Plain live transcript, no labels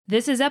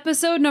This is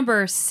episode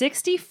number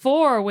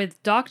 64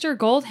 with Dr.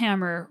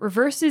 Goldhamer,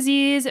 reverse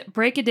disease,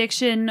 break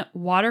addiction,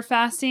 water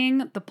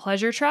fasting, the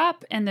pleasure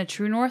trap, and the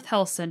True North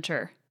Health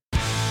Center.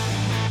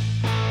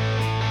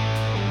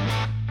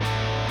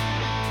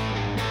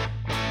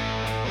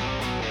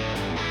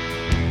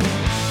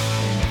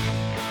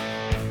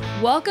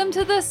 Welcome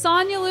to the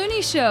Sonia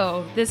Looney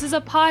Show. This is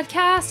a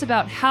podcast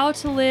about how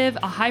to live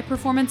a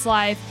high-performance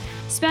life,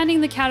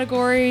 spanning the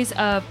categories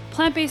of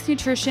plant-based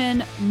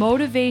nutrition,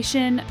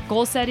 motivation,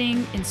 goal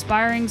setting,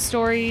 inspiring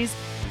stories,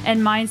 and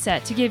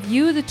mindset to give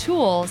you the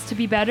tools to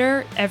be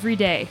better every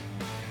day.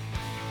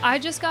 I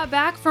just got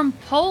back from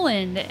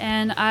Poland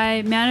and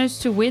I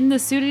managed to win the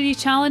Sudity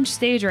Challenge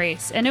stage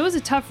race. And it was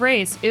a tough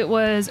race. It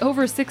was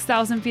over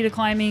 6,000 feet of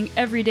climbing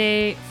every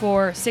day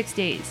for 6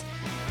 days.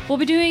 We'll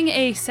be doing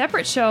a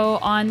separate show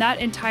on that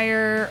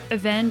entire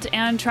event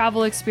and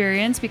travel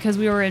experience because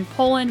we were in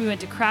Poland, we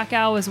went to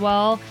Krakow as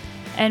well,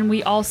 and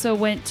we also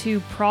went to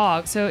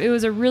Prague. So it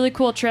was a really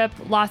cool trip,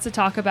 lots to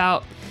talk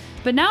about.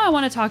 But now I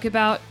want to talk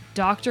about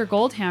Dr.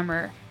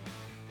 Goldhamer.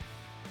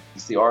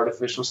 It's the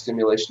artificial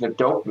stimulation of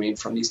dopamine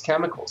from these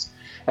chemicals.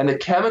 And the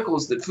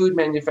chemicals that food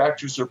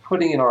manufacturers are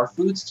putting in our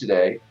foods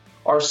today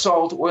are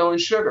salt, oil, and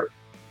sugar.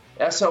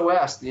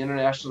 SOS, the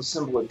international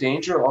symbol of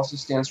danger, also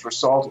stands for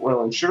salt,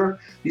 oil, and sugar.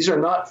 These are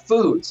not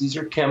foods. These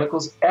are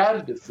chemicals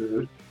added to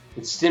food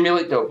that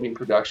stimulate dopamine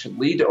production,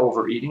 lead to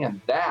overeating,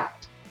 and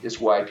that is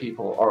why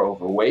people are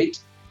overweight,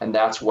 and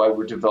that's why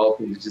we're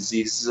developing the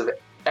diseases of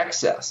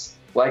excess,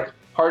 like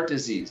heart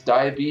disease,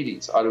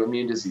 diabetes,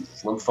 autoimmune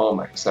diseases,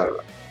 lymphoma,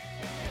 etc.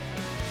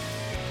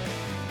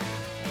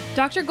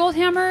 Dr.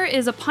 Goldhamer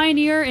is a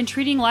pioneer in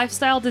treating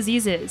lifestyle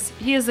diseases.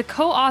 He is the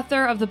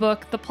co-author of the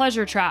book, The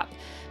Pleasure Trap,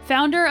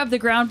 founder of the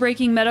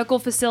groundbreaking medical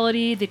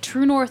facility, the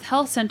True North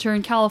Health Center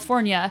in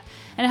California,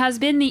 and has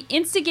been the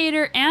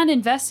instigator and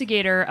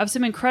investigator of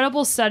some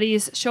incredible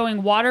studies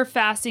showing water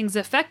fasting's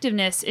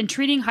effectiveness in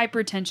treating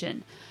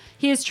hypertension.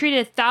 He has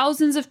treated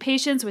thousands of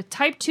patients with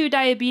type 2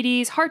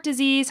 diabetes, heart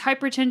disease,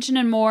 hypertension,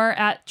 and more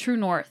at True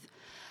North.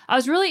 I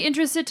was really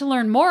interested to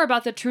learn more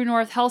about the True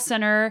North Health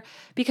Center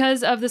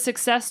because of the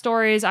success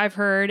stories I've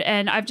heard,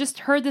 and I've just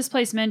heard this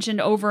place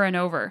mentioned over and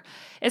over.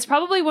 It's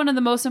probably one of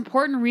the most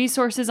important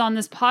resources on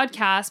this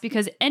podcast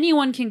because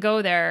anyone can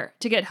go there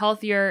to get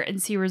healthier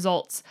and see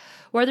results.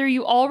 Whether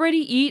you already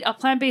eat a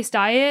plant-based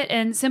diet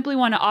and simply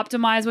want to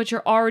optimize what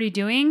you're already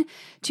doing,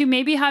 to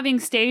maybe having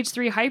stage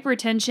 3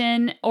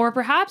 hypertension, or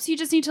perhaps you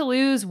just need to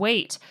lose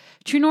weight.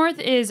 True North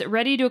is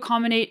ready to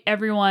accommodate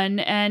everyone,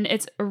 and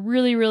it's a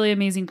really, really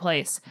amazing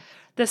place.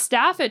 The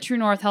staff at True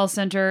North Health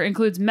Center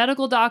includes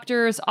medical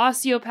doctors,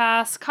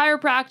 osteopaths,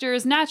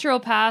 chiropractors,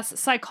 naturopaths,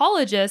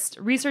 psychologists,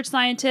 research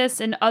scientists,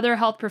 and other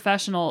health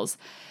professionals.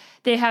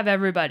 They have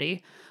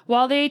everybody.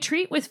 While they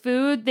treat with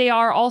food, they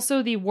are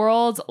also the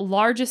world's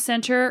largest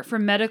center for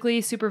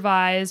medically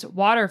supervised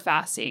water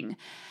fasting.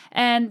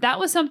 And that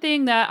was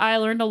something that I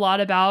learned a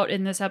lot about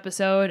in this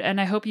episode,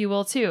 and I hope you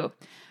will too.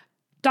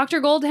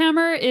 Dr.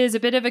 Goldhamer is a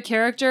bit of a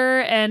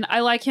character, and I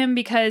like him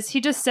because he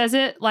just says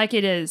it like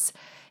it is.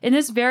 In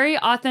this very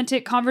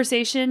authentic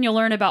conversation, you'll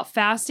learn about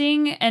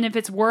fasting and if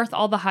it's worth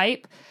all the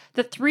hype,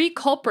 the 3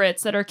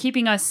 culprits that are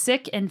keeping us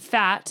sick and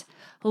fat,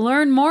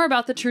 learn more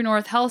about the True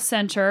North Health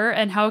Center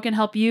and how it can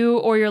help you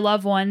or your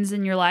loved ones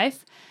in your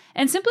life,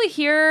 and simply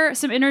hear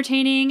some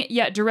entertaining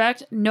yet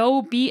direct,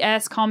 no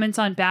BS comments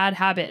on bad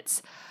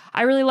habits.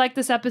 I really like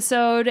this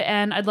episode,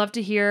 and I'd love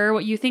to hear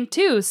what you think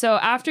too. So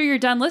after you're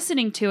done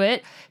listening to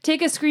it,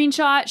 take a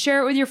screenshot,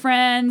 share it with your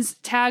friends,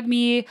 tag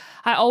me.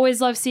 I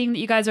always love seeing that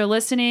you guys are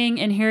listening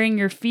and hearing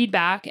your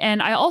feedback.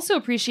 And I also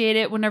appreciate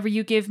it whenever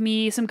you give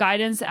me some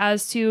guidance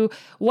as to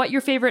what your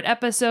favorite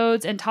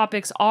episodes and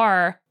topics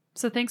are.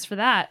 So thanks for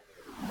that.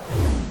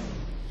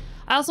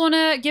 I also want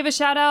to give a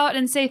shout out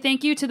and say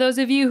thank you to those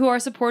of you who are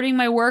supporting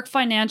my work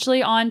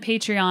financially on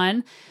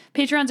Patreon.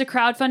 Patreon's a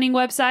crowdfunding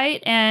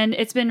website, and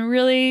it's been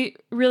really,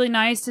 really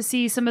nice to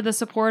see some of the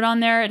support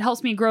on there. It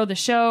helps me grow the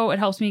show. It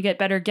helps me get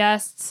better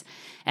guests,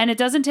 and it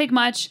doesn't take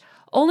much.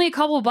 Only a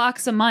couple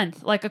bucks a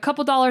month, like a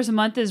couple dollars a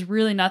month is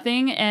really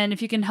nothing. And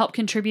if you can help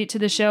contribute to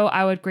the show,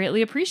 I would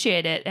greatly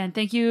appreciate it. And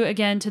thank you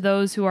again to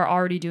those who are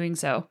already doing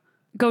so.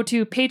 Go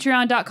to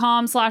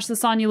patreon.com/The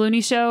Sonia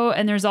Looney Show.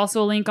 And there's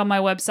also a link on my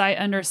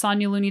website under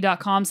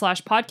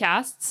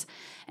sonialooney.com/podcasts.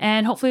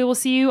 And hopefully we'll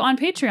see you on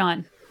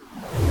Patreon.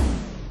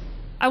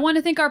 I want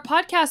to thank our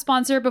podcast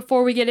sponsor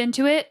before we get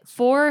into it,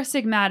 Four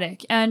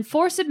Sigmatic. And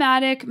Four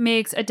Sigmatic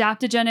makes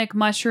adaptogenic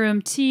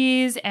mushroom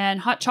teas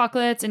and hot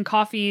chocolates and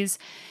coffees.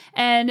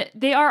 And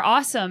they are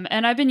awesome.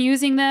 And I've been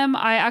using them.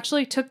 I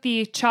actually took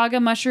the chaga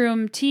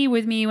mushroom tea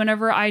with me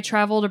whenever I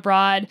traveled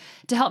abroad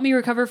to help me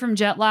recover from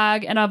jet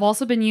lag. And I've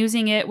also been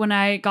using it when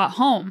I got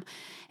home.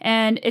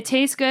 And it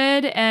tastes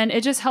good and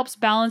it just helps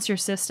balance your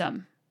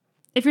system.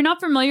 If you're not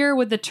familiar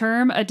with the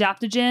term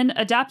adaptogen,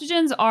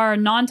 adaptogens are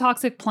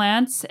non-toxic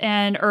plants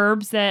and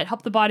herbs that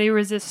help the body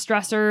resist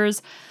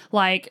stressors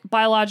like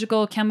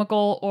biological,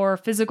 chemical, or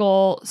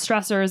physical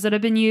stressors that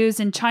have been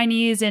used in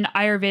Chinese and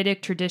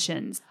Ayurvedic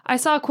traditions. I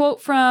saw a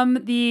quote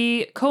from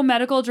the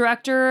co-medical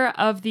director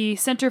of the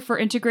Center for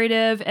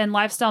Integrative and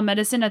Lifestyle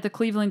Medicine at the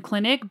Cleveland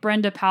Clinic,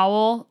 Brenda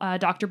Powell,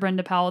 Dr.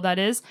 Brenda Powell, that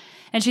is,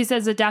 and she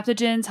says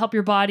adaptogens help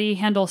your body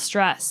handle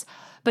stress.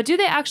 But do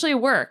they actually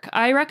work?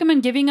 I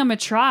recommend giving them a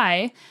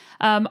try.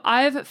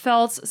 I've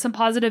felt some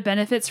positive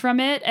benefits from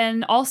it.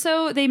 And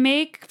also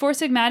Four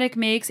Sigmatic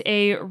makes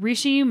a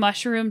reishi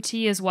mushroom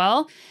tea as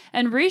well.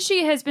 And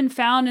reishi has been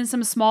found in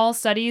some small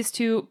studies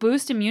to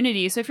boost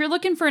immunity. So if you're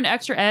looking for an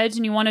extra edge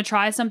and you want to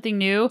try something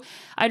new,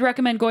 I'd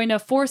recommend going to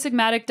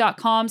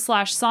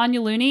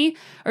foursigmatic.com/Sonia Looney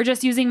or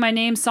just using my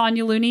name,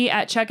 Sonia Looney,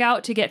 at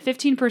checkout to get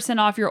 15%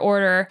 off your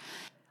order.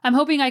 I'm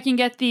hoping I can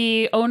get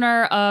the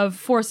owner of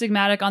Four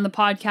Sigmatic on the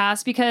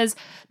podcast because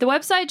the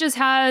website just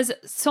has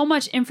so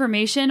much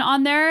information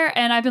on there,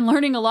 and I've been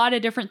learning a lot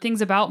of different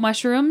things about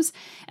mushrooms,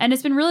 and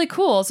it's been really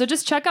cool. So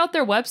just check out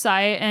their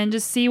website and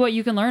just see what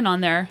you can learn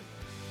on there.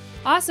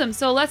 Awesome.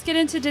 So let's get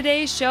into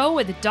today's show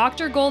with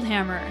Dr.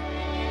 Goldhamer.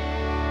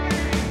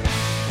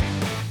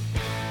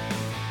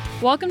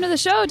 Welcome to the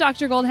show,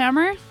 Dr.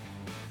 Goldhamer.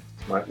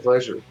 My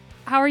pleasure.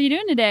 How are you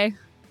doing today?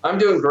 I'm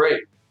doing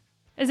great.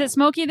 Is it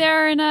smoky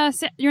there?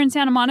 You're in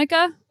Santa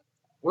Monica?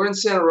 We're in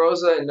Santa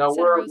Rosa, and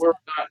we're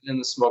not in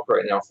the smoke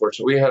right now,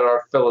 fortunately. We had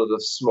our fill of the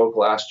smoke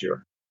last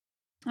year.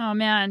 Oh,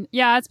 man.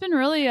 Yeah, it's been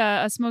really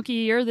a smoky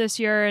year this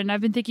year, and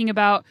I've been thinking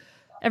about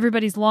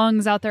everybody's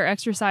lungs out there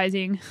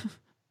exercising.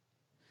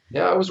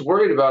 Yeah, I was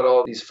worried about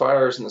all these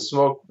fires and the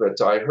smoke, but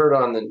I heard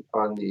on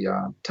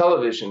the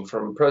television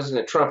from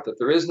President Trump that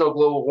there is no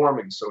global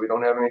warming, so we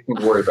don't have anything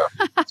to worry about.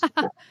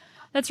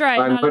 That's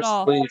right, not at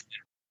all. Relieved.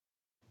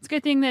 It's a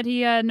good thing that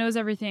he knows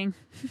everything.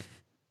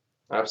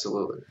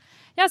 Absolutely.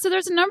 Yeah, so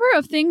there's a number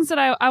of things that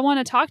I want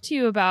to talk to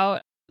you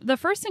about. The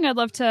first thing I'd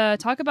love to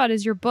talk about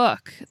is your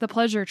book, The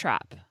Pleasure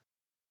Trap.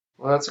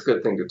 Well, that's a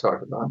good thing to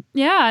talk about.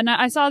 Yeah, and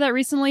I saw that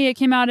recently it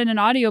came out in an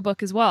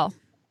audiobook as well.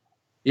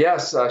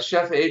 Yes,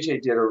 Chef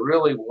AJ did a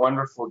really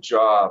wonderful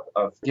job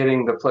of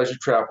getting The Pleasure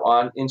Trap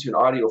into an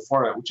audio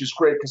format, which is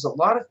great because a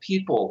lot of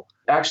people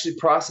actually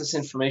process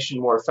information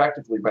more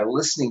effectively by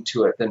listening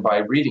to it than by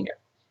reading it.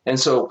 And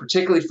so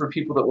particularly for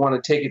people that want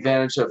to take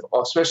advantage of,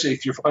 especially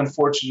if you're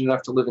unfortunate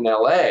enough to live in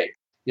LA,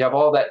 you have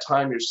all that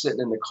time you're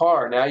sitting in the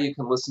car. Now you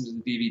can listen to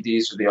the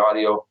DVDs or the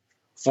audio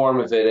form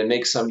of it and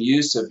make some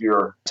use of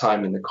your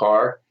time in the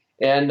car.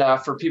 And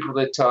for people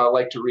that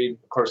like to read,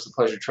 of course, The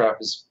Pleasure Trap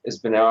has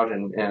been out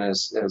and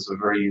is a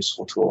very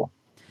useful tool.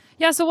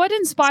 Yeah, so what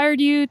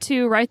inspired you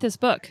to write this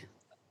book?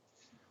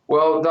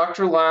 Well,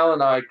 Dr. Lyle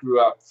and I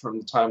grew up from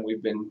the time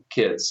we've been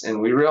kids,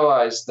 and we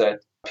realized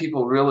that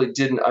people really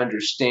didn't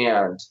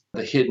understand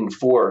the hidden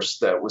force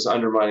that was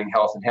undermining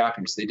health and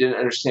happiness. They didn't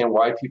understand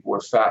why people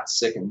were fat,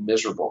 sick, and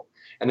miserable.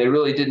 And they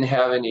really didn't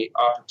have any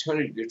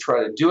opportunity to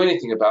try to do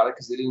anything about it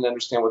because they didn't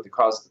understand what the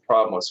cause of the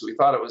problem was. So we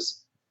thought it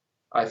was,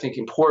 I think,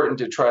 important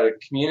to try to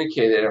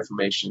communicate that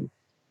information.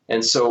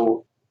 And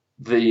so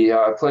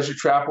the Pleasure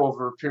Trap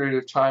over a period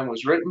of time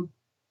was written.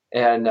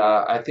 And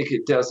I think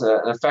it does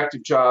an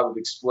effective job of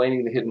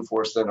explaining the hidden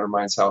force that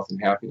undermines health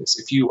and happiness.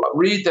 If you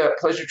read that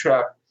Pleasure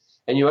Trap,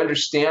 and you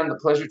understand the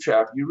pleasure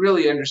trap, you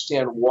really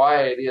understand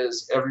why it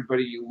is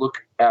everybody you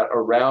look at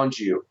around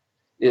you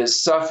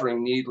is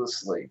suffering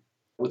needlessly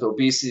with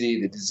obesity,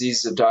 the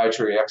diseases of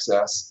dietary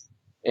excess,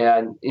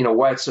 and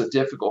why it's so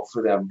difficult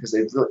for them because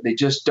they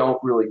just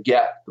don't really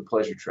get the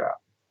pleasure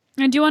trap.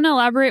 And do you want to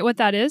elaborate what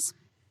that is?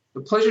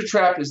 The pleasure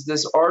trap is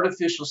this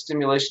artificial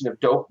stimulation of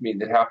dopamine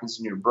that happens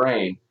in your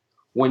brain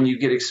when you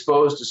get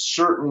exposed to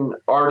certain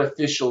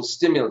artificial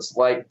stimulants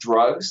like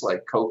drugs,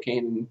 like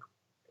cocaine and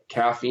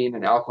caffeine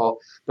and alcohol,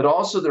 but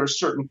also there are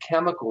certain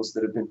chemicals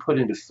that have been put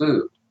into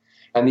food.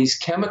 And these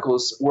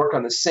chemicals work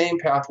on the same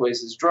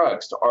pathways as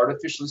drugs to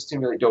artificially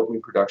stimulate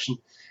dopamine production.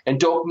 And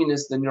dopamine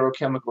is the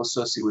neurochemical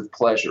associated with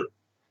pleasure.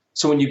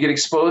 So when you get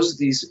exposed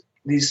to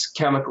these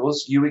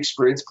chemicals, you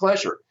experience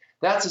pleasure.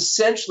 That's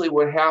essentially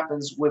what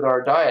happens with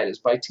our diet is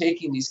by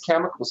taking these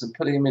chemicals and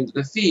putting them into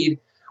the feed,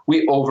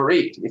 we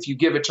overeat. If you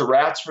give it to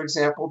rats, for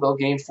example, they'll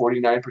gain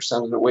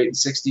 49% of their weight in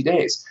 60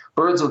 days.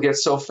 Birds will get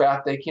so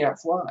fat they can't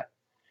fly.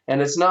 And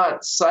it's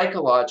not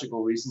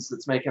psychological reasons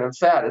that's making them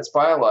fat. It's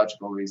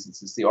biological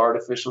reasons. It's the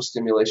artificial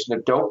stimulation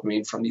of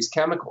dopamine from these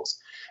chemicals.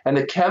 And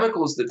the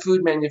chemicals that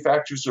food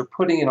manufacturers are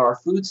putting in our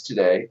foods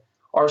today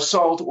are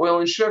salt, oil,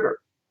 and sugar.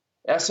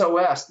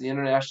 SOS, the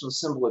international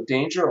symbol of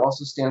danger,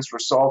 also stands for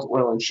salt,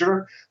 oil, and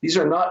sugar. These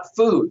are not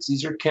foods.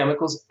 These are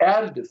chemicals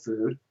added to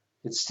food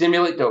that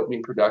stimulate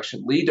dopamine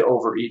production, lead to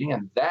overeating,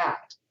 and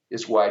that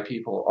is why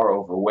people are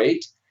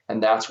overweight,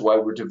 and that's why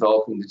we're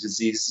developing the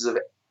diseases of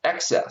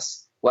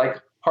excess,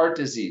 like heart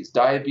disease,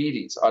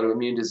 diabetes,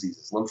 autoimmune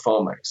diseases,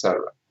 lymphoma, etc.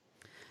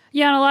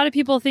 Yeah, and a lot of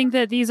people think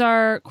that these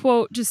are,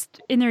 quote,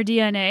 just in their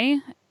DNA.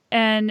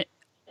 And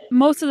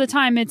most of the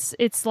time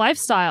it's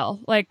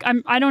lifestyle. Like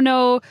I don't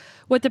know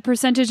what the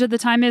percentage of the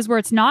time is where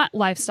it's not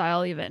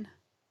lifestyle even.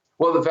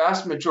 Well, the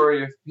vast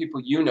majority of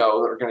people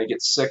are going to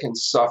get sick and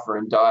suffer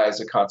and die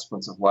as a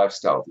consequence of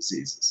lifestyle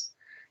diseases.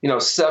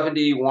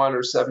 71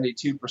 or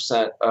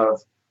 72%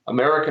 of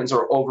Americans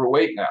are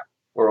overweight now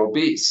or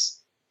obese.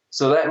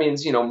 So that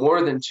means,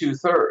 more than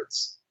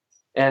 2/3.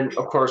 And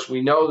of course,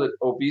 we know that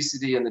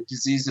obesity and the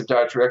disease of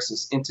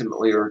diatorexis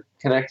intimately are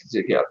connected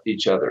to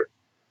each other.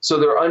 So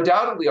there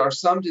undoubtedly are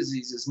some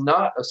diseases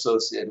not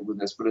associated with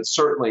this, but it's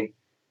certainly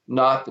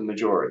not the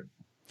majority.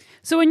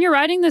 So when you're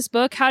writing this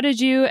book, how did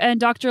you and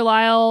Dr.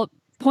 Lyle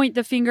point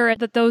the finger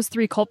at those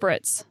three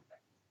culprits?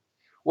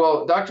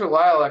 Well, Dr.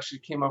 Lyle actually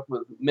came up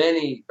with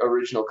many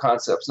original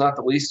concepts, not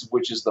the least of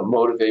which is the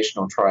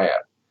motivational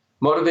triad.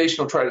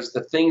 Motivational triad is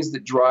the things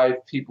that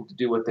drive people to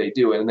do what they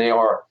do, and they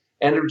are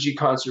energy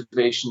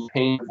conservation,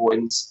 pain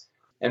avoidance,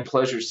 and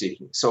pleasure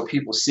seeking. So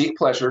people seek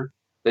pleasure,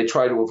 they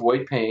try to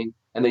avoid pain,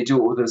 and they do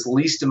it with as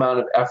least amount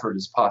of effort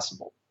as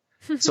possible.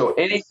 So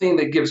anything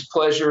that gives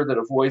pleasure, that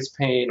avoids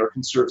pain, or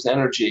conserves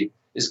energy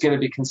is going to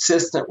be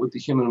consistent with the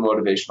human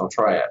motivational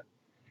triad.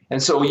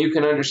 And so you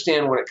can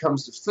understand when it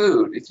comes to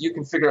food, if you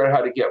can figure out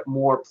how to get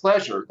more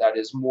pleasure, that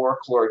is more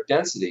caloric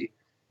density,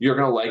 you're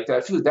going to like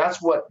that food.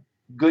 That's what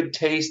good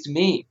taste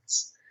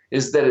means,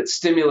 is that it's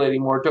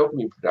stimulating more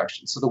dopamine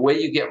production. So the way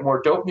you get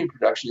more dopamine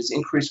production is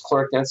increased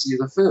caloric density of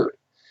the food.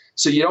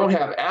 So you don't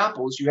have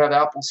apples, you have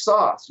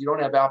applesauce. You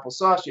don't have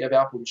applesauce, you have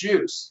apple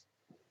juice.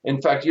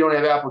 In fact, you don't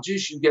have apple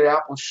juice, you get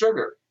apple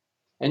sugar.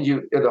 And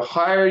the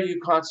higher you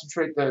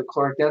concentrate the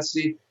caloric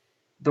density,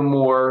 the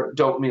more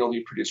dopamine will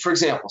be produced. For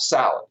example,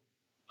 salad,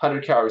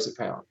 100 calories a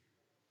pound.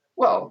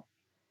 Well,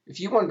 if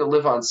you wanted to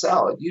live on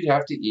salad, you'd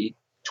have to eat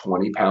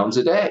 20 pounds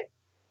a day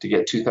to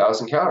get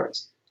 2,000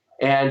 calories.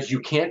 And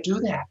you can't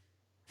do that.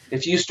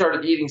 If you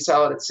started eating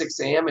salad at 6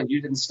 a.m. and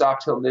you didn't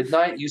stop till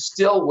midnight, you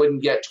still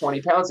wouldn't get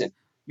 20 pounds in.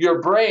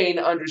 Your brain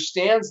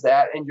understands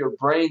that, and your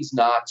brain's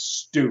not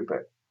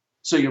stupid.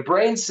 So your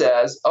brain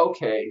says,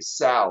 okay,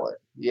 salad.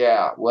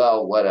 Yeah,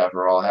 well,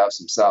 whatever. I'll have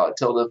some salad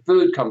till the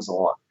food comes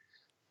along.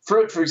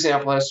 Fruit, for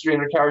example, has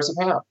 300 calories a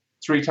pound,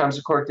 3 times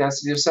the caloric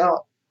density of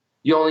salad.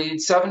 You only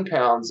eat 7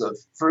 pounds of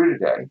fruit a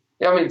day.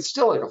 I mean, it's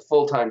still like a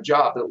full-time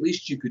job, but at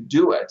least you could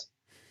do it.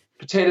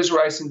 Potatoes,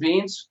 rice, and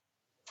beans,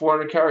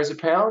 400 calories a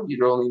pound.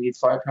 You'd only need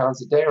 5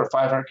 pounds a day, or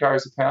 500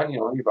 calories a pound.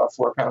 You only need about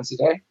 4 pounds a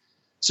day.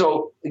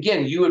 So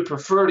again, you would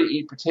prefer to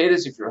eat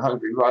potatoes if you're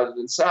hungry rather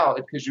than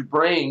salad because your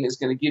brain is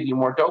going to give you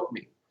more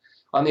dopamine.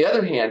 On the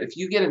other hand, if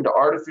you get into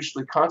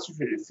artificially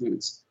concentrated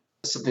foods,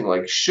 something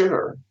like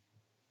sugar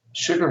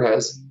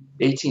has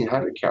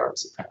 1,800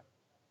 calories a pound.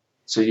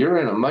 So you're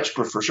in a much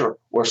prefer sugar.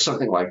 Or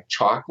something like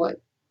chocolate,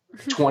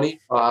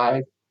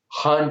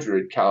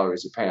 2,500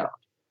 calories a pound.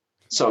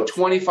 So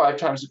 25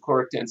 times the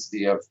caloric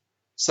density of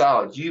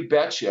salad. You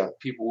betcha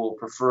people will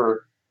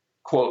prefer,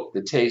 quote,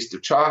 the taste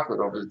of chocolate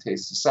over the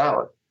taste of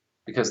salad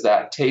because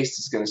that taste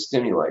is going to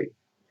stimulate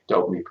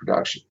dopamine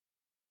production.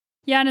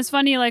 Yeah, and it's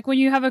funny, like when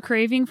you have a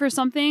craving for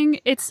something,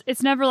 it's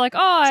never like,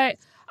 oh,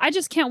 I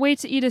just can't wait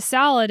to eat a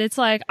salad. It's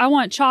like, I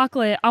want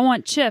chocolate, I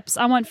want chips,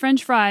 I want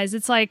French fries.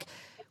 It's like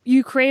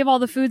you crave all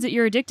the foods that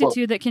you're addicted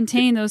to that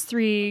contain those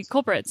three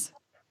culprits.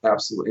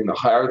 Absolutely. And the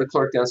higher the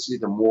caloric density,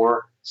 the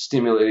more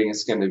stimulating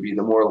it's going to be,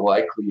 the more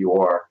likely you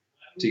are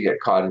to get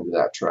caught into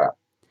that trap.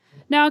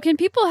 Now, can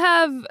people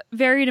have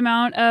varied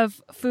amount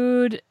of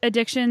food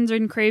addictions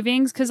and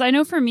cravings? Because I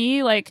know for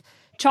me, like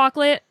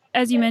chocolate,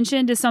 as you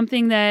mentioned, is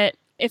something that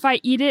if I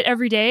eat it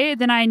every day,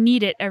 then I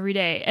need it every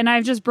day. And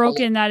I've just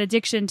broken that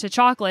addiction to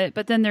chocolate.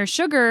 But then there's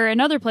sugar and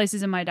other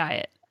places in my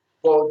diet.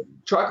 Well,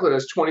 chocolate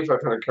has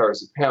 2,500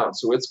 calories a pound,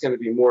 so it's going to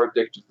be more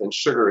addictive than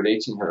sugar at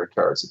 1,800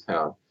 calories a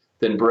pound,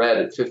 than bread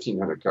at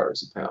 1,500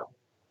 calories a pound,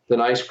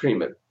 than ice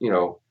cream at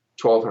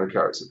 1,200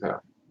 calories a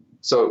pound.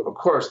 So, of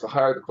course, the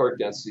higher the caloric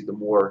density, the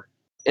more.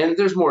 And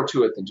there's more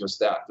to it than just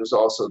that.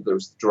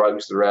 There's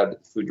drugs that are added to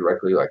the food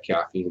directly, like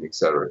caffeine, et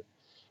cetera.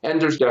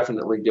 And there's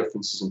definitely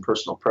differences in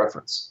personal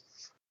preference.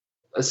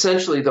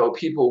 Essentially, though,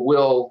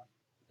 it'll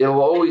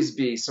always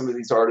be some of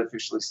these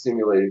artificially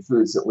stimulated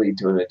foods that lead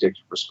to an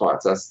addictive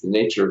response. That's the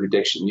nature of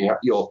addiction.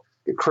 You'll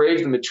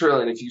crave the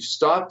material, and if you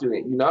stop doing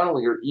it, you not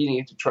only are eating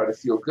it to try to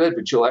feel good,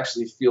 but you'll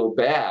actually feel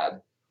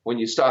bad when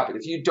you stop it.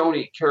 If you don't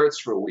eat carrots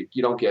for a week,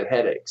 you don't get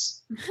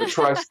headaches. But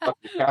try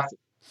stopping caffeine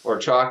or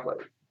chocolate.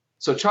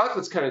 So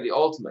chocolate's kind of the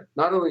ultimate.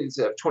 Not only does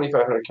it have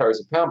 2,500 calories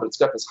a pound, but it's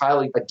got this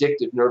highly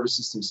addictive nervous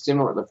system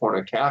stimulant in the form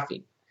of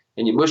caffeine.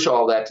 And you mush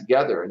all that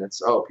together, and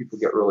people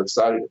get real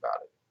excited about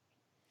it.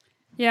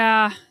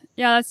 Yeah,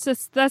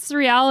 that's the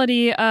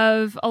reality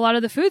of a lot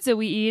of the foods that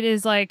we eat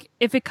is like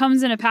if it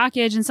comes in a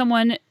package and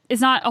someone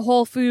is not a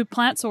whole food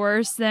plant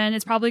source, then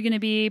it's probably going to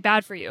be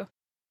bad for you.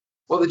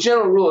 Well, the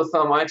general rule of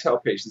thumb I tell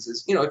patients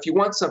is, if you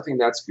want something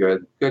that's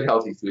good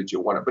healthy foods,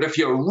 you'll want it. But if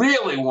you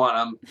really want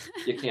them,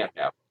 you can't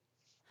have them.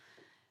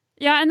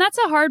 Yeah, and that's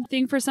a hard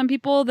thing for some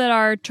people that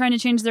are trying to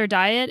change their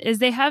diet is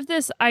they have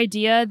this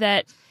idea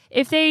that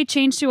if they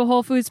change to a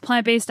whole foods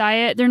plant-based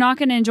diet, they're not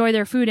going to enjoy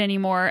their food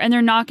anymore and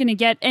they're not going to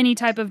get any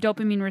type of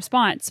dopamine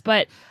response.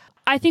 But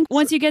I think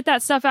once you get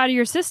that stuff out of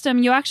your system,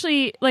 you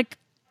actually, like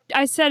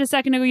I said a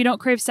second ago, you don't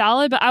crave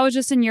salad, but I was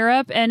just in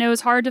Europe and it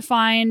was hard to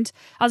find,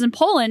 I was in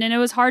Poland and it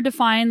was hard to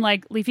find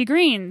like leafy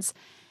greens.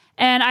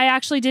 And I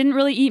actually didn't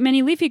really eat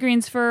many leafy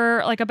greens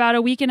for like about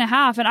a week and a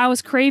half. And I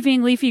was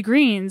craving leafy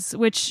greens,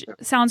 which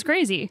sounds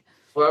crazy.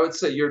 Well, I would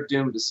say you're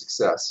doomed to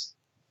success.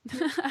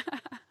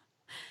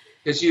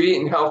 Because you've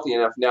eaten healthy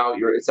enough now,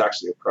 it's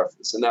actually a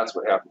preference. And that's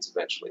what happens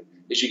eventually,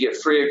 is you get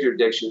free of your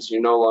addictions.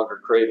 You're no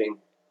longer craving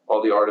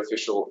all the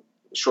artificial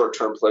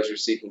short-term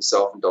pleasure-seeking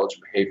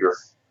self-indulgent behavior.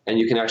 And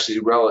you can actually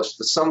relish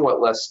the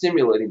somewhat less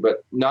stimulating,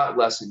 but not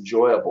less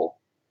enjoyable.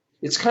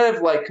 It's kind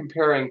of like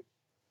comparing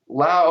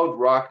loud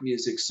rock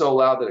music, so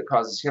loud that it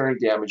causes hearing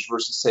damage,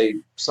 versus, say,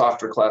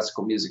 softer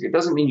classical music. It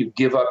doesn't mean you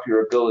give up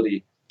your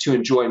ability to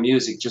enjoy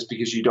music just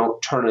because you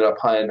don't turn it up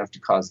high enough to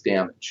cause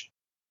damage.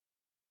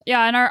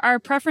 Yeah, and our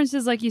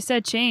preferences, like you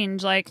said,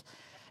 change.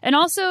 And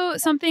also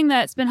something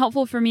that's been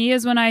helpful for me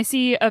is when I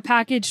see a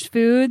packaged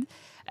food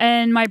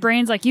and my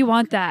brain's like, you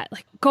want that.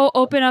 Like, go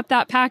open up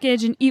that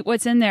package and eat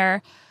what's in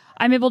there.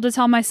 I'm able to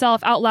tell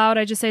myself out loud,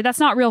 I just say, that's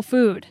not real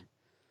food.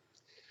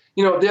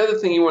 You know, the other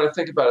thing you want to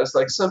think about is,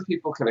 like, some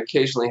people can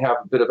occasionally have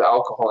a bit of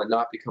alcohol and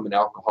not become an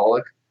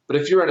alcoholic. But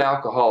if you're an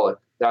alcoholic,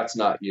 that's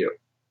not you.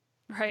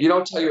 Right. You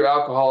don't tell your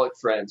alcoholic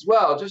friends,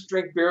 well, just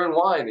drink beer and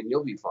wine and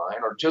you'll be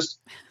fine. Or just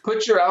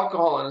put your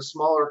alcohol in a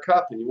smaller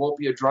cup and you won't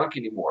be a drunk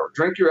anymore.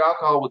 Drink your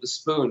alcohol with a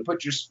spoon.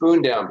 Put your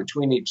spoon down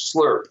between each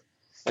slurp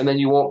and then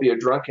you won't be a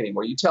drunk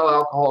anymore. You tell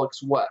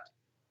alcoholics what?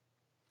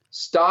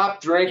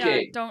 Stop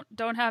drinking. Yeah,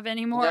 don't have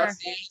any more that's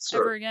the answer.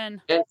 Ever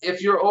again. And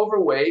if you're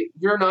overweight,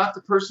 you're not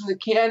the person that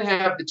can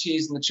have the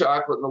cheese and the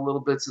chocolate and the little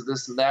bits of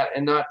this and that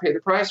and not pay the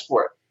price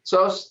for it.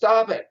 So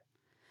stop it.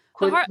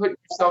 Quit putting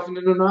yourself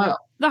into denial.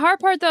 The hard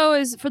part, though,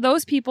 is for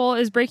those people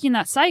is breaking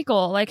that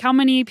cycle. Like, how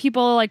many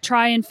people like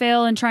try and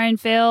fail and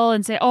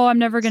say, oh, I'm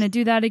never going to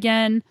do that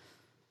again.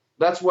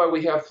 That's why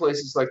we have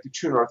places like the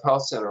True North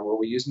Health Center, where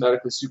we use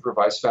medically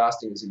supervised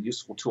fasting as a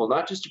useful tool,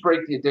 not just to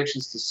break the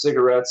addictions to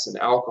cigarettes and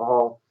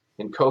alcohol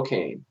and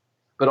cocaine,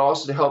 but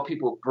also to help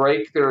people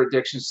break their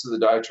addictions to the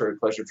dietary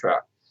pleasure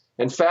trap.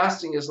 And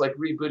fasting is like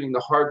rebooting the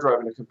hard drive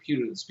in a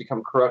computer that's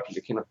become corrupted.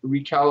 It can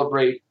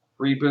recalibrate,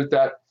 reboot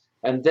that.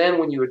 And then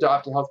when you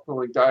adopt a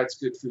health-promoting diet, it's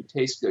good food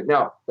tastes good.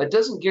 Now, that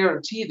doesn't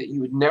guarantee that you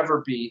would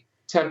never be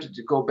tempted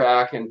to go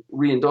back and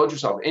reindulge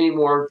yourself any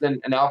more than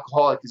an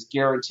alcoholic is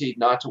guaranteed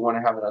not to want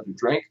to have another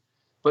drink.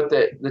 But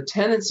the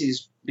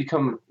tendencies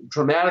become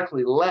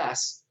dramatically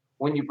less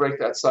when you break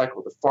that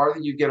cycle. The farther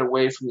you get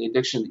away from the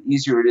addiction, the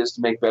easier it is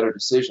to make better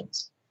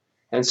decisions.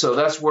 And so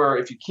that's where,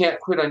 if you can't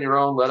quit on your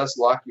own, let us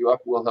lock you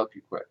up. We'll help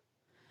you quit.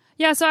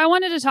 Yeah, so I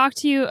wanted to talk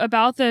to you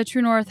about the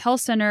True North Health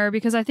Center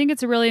because I think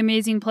it's a really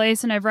amazing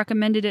place and I've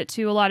recommended it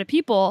to a lot of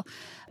people.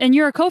 And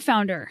you're a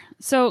co-founder.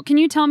 So can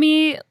you tell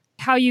me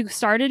how you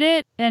started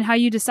it and how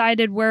you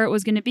decided where it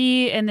was going to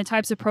be and the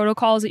types of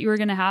protocols that you were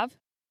going to have?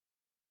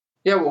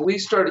 Yeah, well, we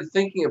started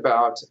thinking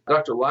about,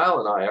 Dr. Lyle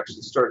and I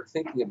actually started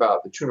thinking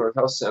about the True North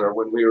Health Center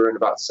when we were in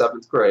about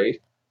 7th grade.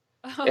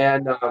 Oh.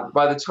 And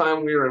by the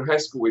time we were in high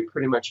school, we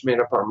pretty much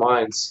made up our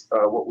minds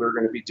what we were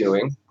going to be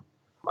doing.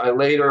 I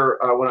later,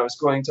 when I was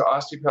going to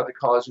osteopathic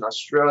college in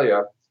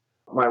Australia,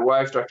 my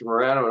wife, Dr.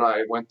 Morano, and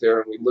I went there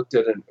and we looked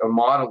at a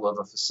model of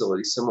a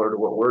facility similar to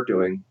what we're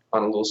doing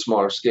on a little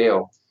smaller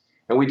scale.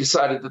 And we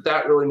decided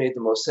that really made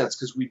the most sense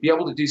because we'd be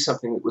able to do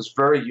something that was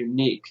very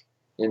unique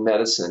in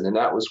medicine, and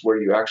that was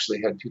where you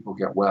actually had people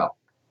get well.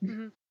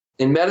 Mm-hmm.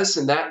 In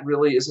medicine, that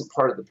really isn't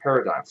part of the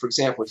paradigm. For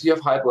example, if you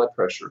have high blood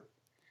pressure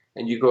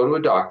and you go to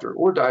a doctor,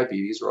 or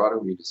diabetes or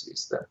autoimmune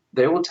disease,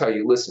 they will tell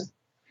you, listen,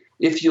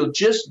 if you'll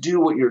just do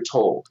what you're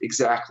told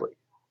exactly,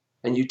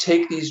 and you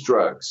take these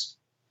drugs,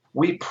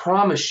 we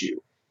promise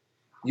you,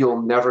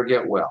 you'll never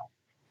get well.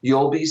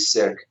 You'll be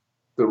sick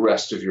the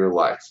rest of your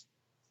life.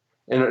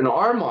 And in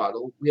our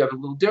model, we have a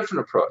little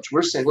different approach.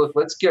 We're saying, look,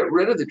 let's get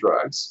rid of the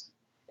drugs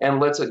and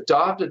let's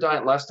adopt a diet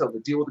and lifestyle to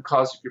deal with the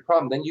cause of your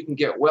problem. Then you can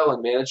get well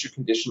and manage your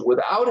condition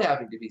without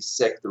having to be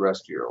sick the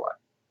rest of your life.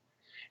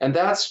 And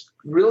that's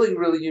really,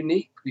 really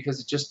unique because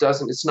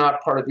it's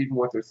not part of even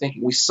what they're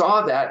thinking. We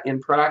saw that in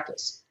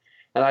practice.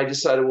 And I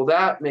decided, well,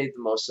 that made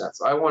the most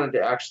sense. I wanted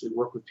to actually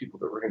work with people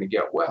that were going to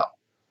get well.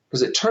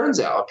 Because it turns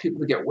out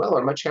people that get well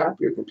are much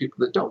happier than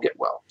people that don't get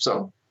well.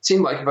 So it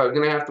seemed like if I was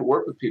going to have to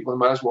work with people, I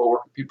might as well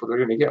work with people that are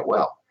going to get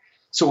well.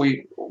 So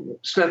we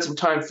spent some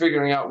time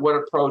figuring out what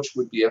approach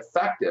would be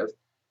effective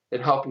at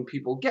helping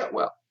people get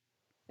well.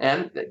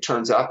 And it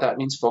turns out that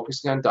means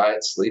focusing on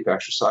diet, sleep,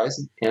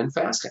 exercise, and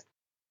fasting.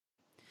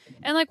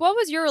 And what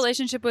was your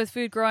relationship with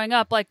food growing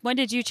up? When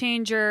did you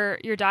change your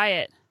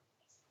diet?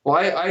 Well,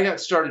 I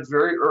got started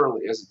very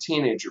early as a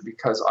teenager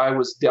because I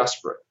was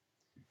desperate.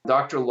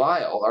 Dr.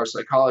 Lyle, our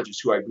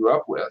psychologist who I grew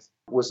up with,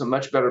 was a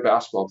much better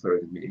basketball player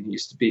than me. He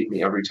used to beat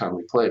me every time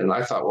we played. And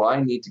I thought, well,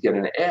 I need to get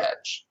an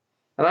edge.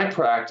 And I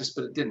practiced,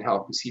 but it didn't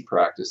help because he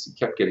practiced. He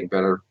kept getting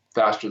better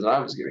faster than I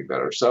was getting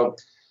better. So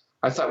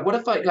I thought, what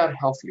if I got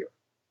healthier?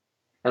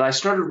 And I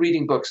started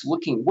reading books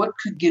looking what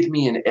could give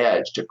me an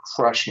edge to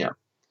crush him.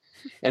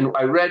 And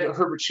I read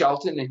Herbert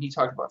Shelton, and he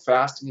talked about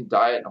fasting and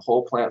diet and a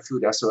whole plant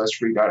food,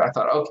 SOS-free diet. I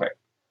thought, okay,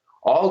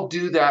 I'll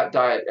do that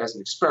diet as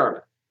an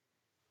experiment.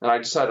 And I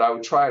decided I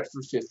would try it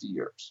for 50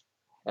 years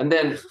and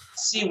then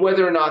see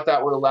whether or not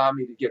that would allow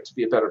me to get to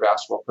be a better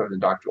basketball player than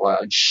Dr. Lyle.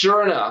 And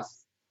sure enough,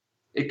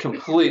 it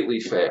completely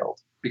failed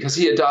because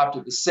he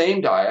adopted the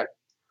same diet.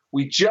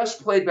 We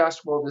just played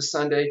basketball this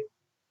Sunday.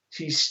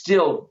 He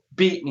still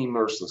beat me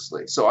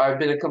mercilessly. So I've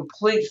been a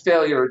complete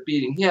failure at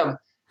beating him.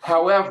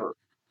 However,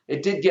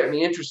 it did get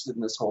me interested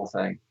in this whole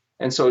thing.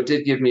 And so it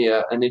did give me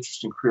an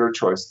interesting career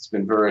choice. It's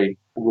been very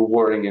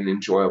rewarding and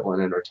enjoyable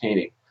and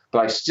entertaining. But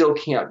I still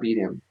can't beat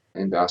him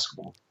in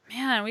basketball.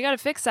 Man, we got to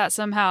fix that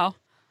somehow.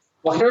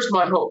 Well, here's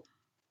my hope.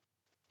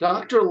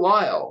 Dr.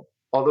 Lyle,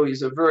 although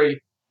he's a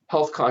very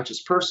health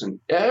conscious person,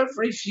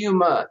 every few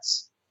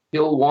months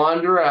he'll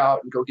wander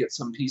out and go get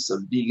some piece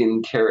of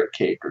vegan carrot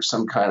cake or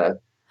some kind of,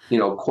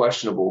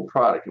 questionable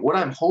product. And what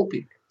I'm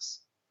hoping is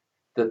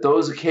that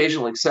those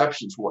occasional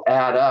exceptions will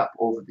add up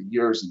over the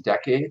years and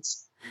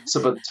decades.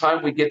 So by the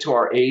time we get to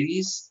our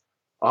 80s,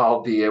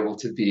 I'll be able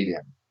to beat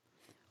him.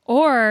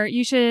 Or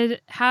you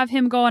should have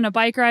him go on a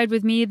bike ride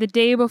with me the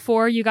day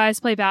before you guys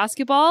play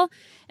basketball,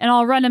 and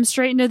I'll run him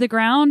straight into the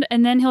ground,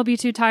 and then he'll be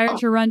too tired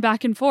to run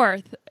back and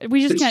forth.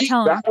 We just can't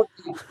tell him.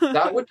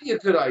 That would be a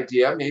good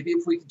idea. Maybe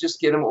if we could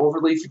just get him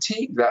overly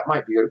fatigued, that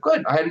might be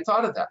good. I hadn't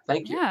thought of that.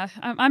 Thank you. Yeah,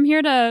 I'm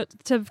here to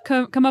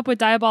come up with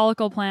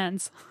diabolical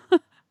plans.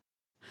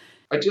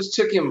 I just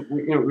took him,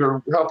 we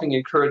were helping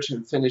encourage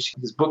him finish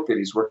his book that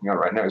he's working on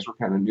right now. He's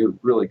working on a new,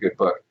 really good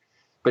book.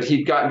 But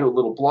he'd gotten to a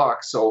little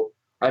block, so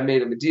I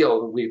made him a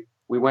deal. We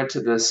went to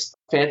this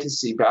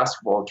fantasy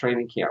basketball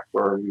training camp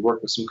where we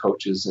work with some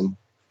coaches, and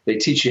they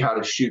teach you how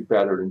to shoot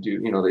better and do,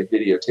 they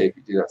videotape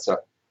you do that stuff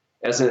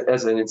as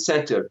an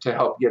incentive to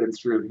help get him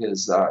through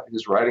his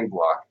writing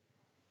block.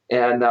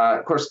 And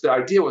of course, the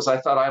idea was I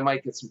thought I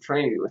might get some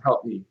training that would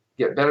help me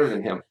get better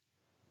than him.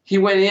 He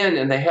went in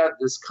and they had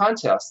this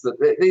contest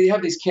that they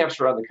have these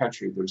camps around the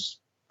country. There's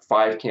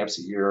 5 camps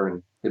a year,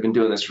 and they've been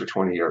doing this for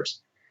 20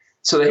 years.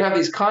 So they have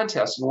these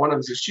contests, and one of them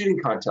is a shooting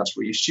contest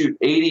where you shoot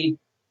 80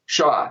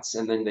 shots,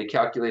 and then they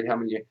calculate how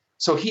many.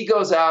 So he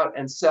goes out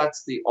and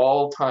sets the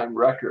all-time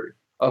record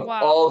of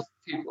all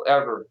people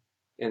ever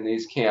in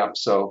these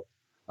camps. So,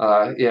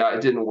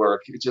 it didn't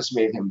work. It just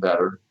made him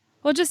better.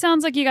 Well, it just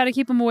sounds like you got to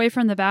keep him away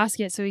from the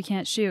basket so he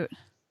can't shoot.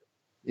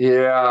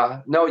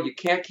 Yeah. No, you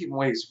can't keep him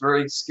away. He's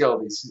very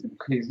skilled.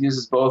 He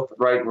uses both the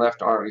right and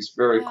left arm. He's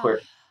very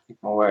quick to keep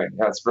him away.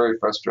 Yeah, it's very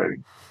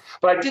frustrating.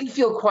 But I didn't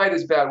feel quite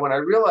as bad when I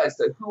realized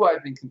that who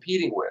I've been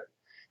competing with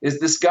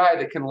is this guy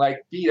that can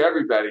beat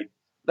everybody.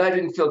 I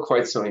didn't feel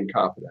quite so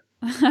incompetent.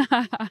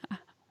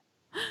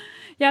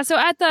 Yeah. So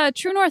at the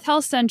True North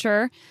Health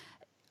Center,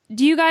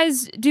 do you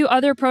guys do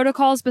other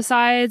protocols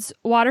besides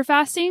water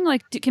fasting?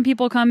 Can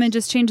people come and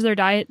just change their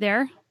diet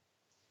there?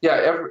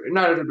 Yeah.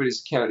 Not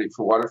everybody's a candidate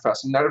for water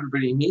fasting. Not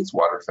everybody needs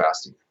water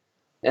fasting.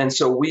 And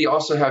so we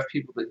also have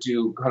people that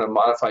do kind of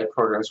modified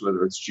programs,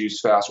 whether it's juice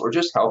fast or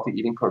just healthy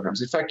eating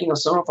programs. In fact,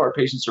 some of our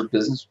patients are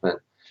businessmen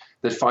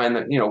that find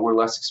that, we're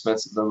less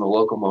expensive than the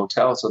local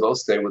motel. So they'll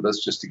stay with us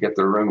just to get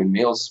their room and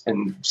meals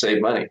and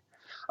save money.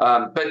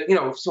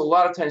 So a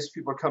lot of times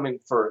people are coming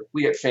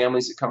we get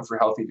families that come for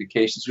healthy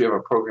vacations. We have a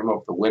program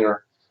over the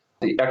winter,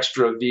 the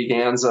extra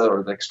veganza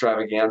or the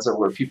extravaganza,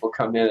 where people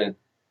come in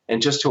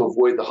and just to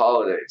avoid the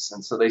holidays.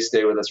 And so they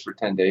stay with us for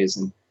 10 days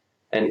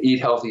and eat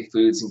healthy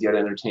foods and get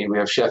entertained. We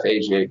have Chef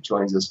AJ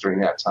joins us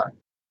during that time.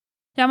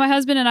 Yeah, my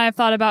husband and I have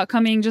thought about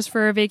coming just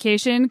for a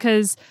vacation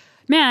because,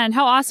 man,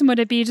 how awesome would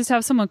it be just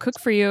have someone cook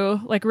for you,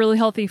 really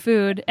healthy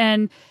food.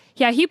 And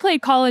yeah, he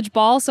played college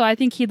ball, so I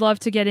think he'd love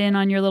to get in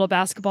on your little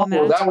basketball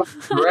match. That would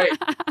be great.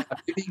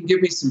 Maybe you can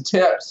give me some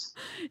tips.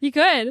 You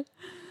could.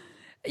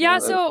 Yeah,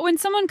 so when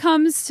someone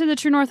comes to the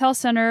True North Health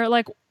Center,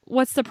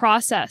 what's the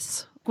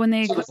process when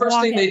they So the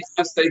first thing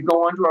they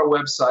go onto our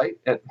website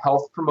at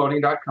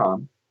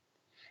healthpromoting.com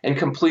and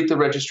complete the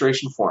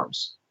registration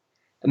forms.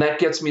 And that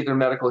gets me their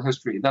medical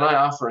history. Then I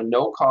offer a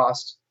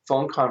no-cost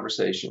phone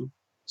conversation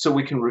so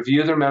we can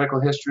review their medical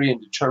history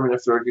and determine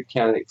if they're a good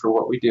candidate for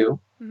what we do.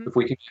 Mm-hmm. If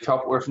we can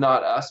help, or if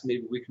not us,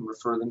 maybe we can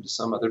refer them to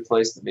some other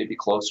place that may be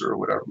closer or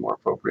whatever, more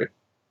appropriate.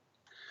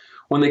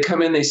 When they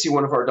come in, they see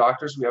one of our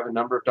doctors. We have a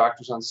number of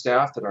doctors on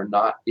staff that are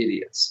not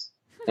idiots.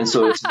 And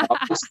so it's an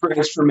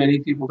experience for many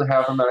people to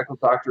have a medical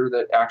doctor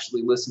that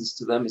actually listens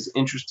to them, is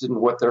interested in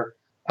what their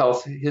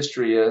health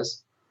history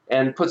is,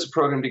 and puts a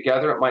program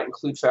together. It might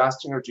include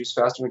fasting or juice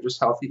fasting or just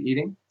healthy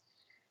eating.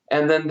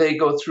 And then they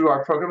go through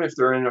our program. If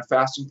they're in a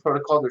fasting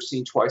protocol, they're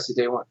seen twice a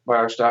day by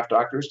our staff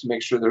doctors to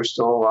make sure they're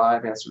still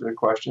alive, answer their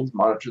questions,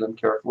 monitor them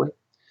carefully.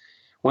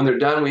 When they're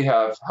done, we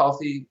have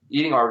healthy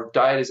eating. Our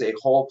diet is a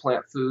whole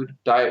plant food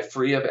diet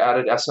free of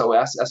added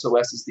SOS.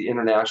 SOS is the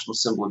international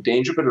symbol of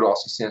danger, but it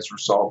also stands for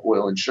salt,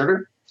 oil, and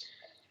sugar.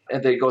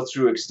 And they go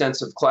through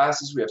extensive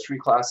classes. We have 3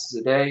 classes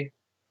a day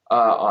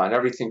on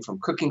everything from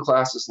cooking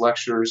classes,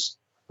 lectures,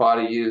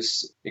 body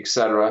use,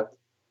 etc.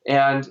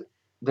 And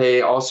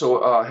they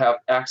also have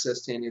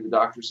access to any of the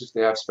doctors if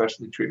they have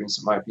specialty treatments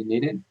that might be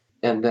needed.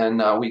 And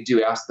then we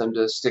do ask them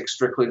to stick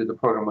strictly to the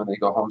program when they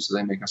go home so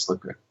they make us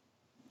look good.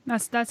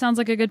 That sounds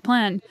like a good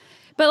plan.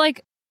 But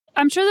like,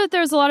 I'm sure that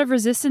there's a lot of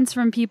resistance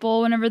from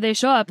people whenever they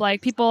show up.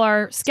 Like, people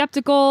are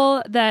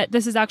skeptical that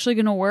this is actually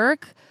going to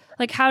work.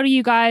 Like, how do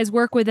you guys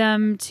work with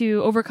them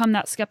to overcome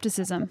that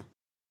skepticism?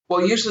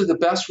 Well, usually the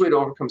best way to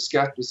overcome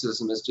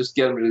skepticism is just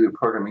get them to do the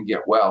program and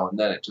get well, and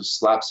then it just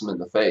slaps them in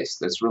the face.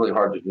 That's really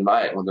hard to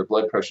deny it when their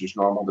blood pressure is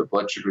normal, their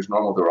blood sugar is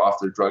normal, they're off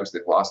their drugs,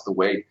 they've lost the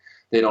weight,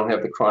 they don't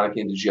have the chronic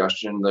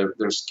indigestion,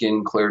 their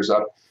skin clears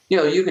up.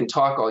 You can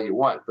talk all you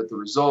want, but the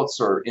results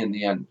are in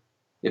the end.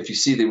 If you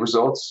see the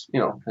results,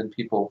 then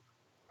people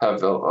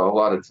have a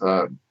lot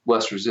of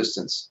less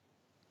resistance.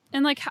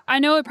 And like, I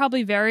know it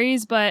probably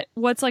varies, but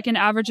what's like an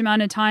average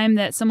amount of time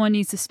that someone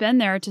needs to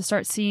spend there to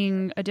start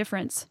seeing a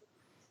difference?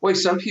 Well,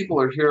 some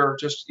people are here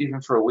just even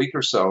for a week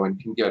or so and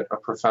can get a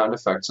profound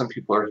effect. Some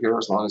people are here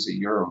as long as a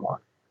year or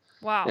more.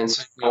 Wow. And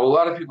so a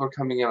lot of people are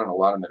coming in on a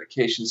lot of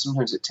medications.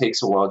 Sometimes it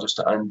takes a while just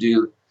to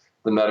undo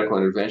the medical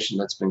intervention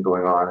that's been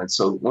going on. And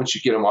so once you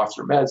get them off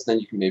their meds,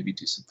 then you can maybe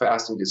do some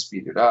fasting to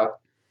speed it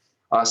up.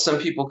 Some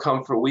people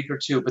come for a week or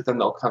two, but then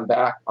they'll come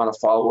back on a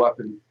follow-up,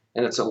 and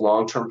it's a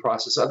long-term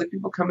process. Other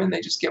people come in,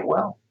 they just get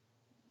well.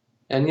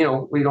 And,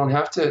 we don't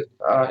have to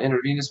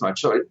intervene as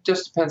much. So it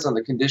just depends on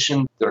the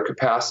condition, their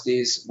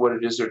capacities, what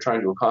it is they're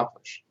trying to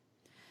accomplish.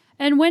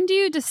 And when do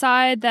you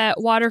decide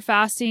that water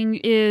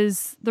fasting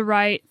is the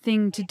right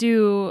thing to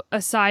do,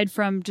 aside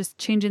from just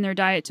changing their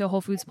diet to a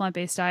whole foods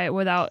plant-based diet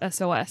without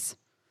SOS?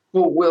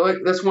 Well,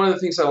 that's one of the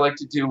things I like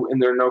to do in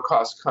their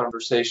no-cost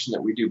conversation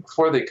that we do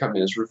before they come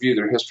in, is review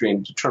their history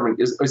and determine,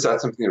 is that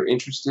something they're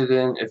interested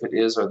in? If it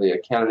is, are they a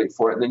candidate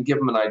for it? And then give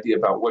them an idea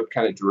about what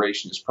kind of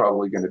duration is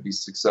probably going to be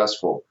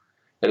successful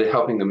at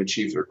helping them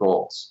achieve their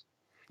goals.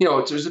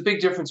 There's a big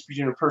difference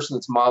between a person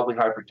that's mildly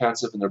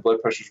hypertensive and their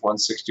blood pressure is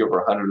 160 over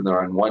 100 and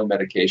they're on one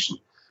medication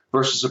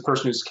versus a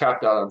person who's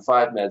capped out on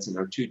 5 meds and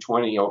they're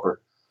 220 over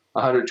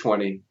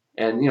 120.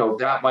 And,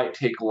 that might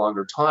take a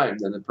longer time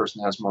than the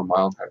person has more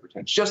mild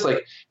hypertension. Just like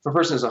if a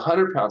person has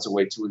 100 pounds of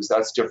weight to lose,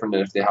 that's different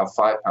than if they have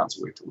 5 pounds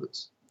of weight to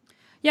lose.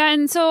 Yeah,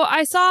 and so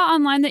I saw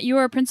online that you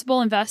were a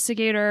principal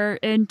investigator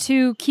in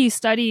 2 key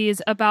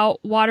studies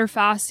about water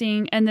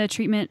fasting and the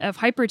treatment of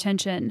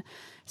hypertension.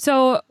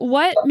 So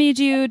what made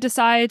you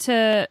decide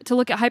to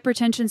look at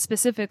hypertension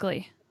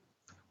specifically?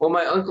 Well,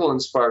 my uncle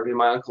inspired me.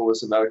 My uncle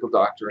was a medical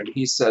doctor, and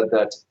he said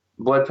that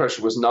blood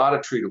pressure was not a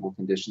treatable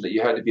condition, that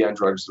you had to be on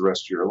drugs the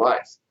rest of your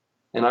life.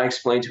 And I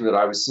explained to him that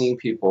I was seeing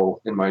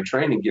people in my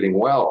training getting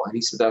well. And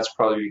he said, that's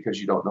probably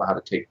because you don't know how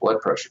to take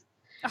blood pressure.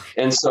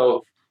 And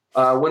so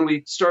when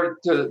we started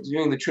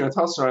doing the True North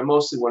Health Center, I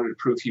mostly wanted to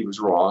prove he was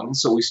wrong. And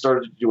so we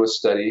started to do a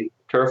study,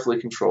 carefully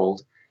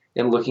controlled,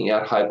 in looking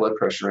at high blood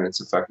pressure and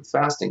its effect with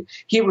fasting.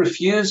 He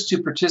refused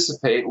to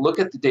participate, look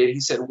at the data.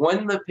 He said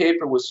when the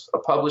paper was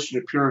published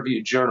in a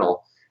peer-reviewed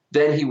journal,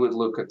 then he would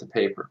look at the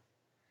paper.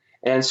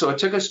 And so it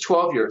took us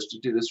 12 years to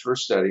do this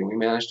first study, and we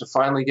managed to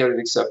finally get it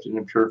accepted in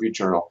a peer-reviewed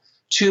journal.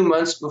 2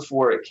 months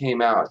before it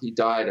came out, he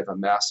died of a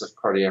massive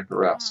cardiac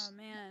arrest. Oh,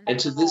 man. And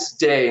to this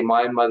day,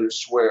 my mother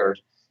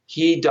swears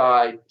he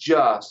died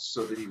just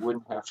so that he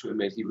wouldn't have to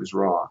admit he was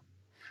wrong.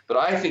 But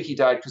I think he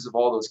died because of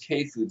all those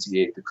K foods he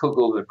ate, the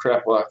kugel, the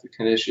kreplach, the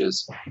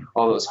knishes,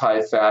 all those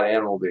high-fat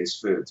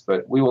animal-based foods.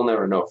 But we will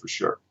never know for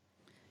sure.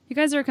 You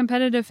guys are a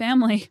competitive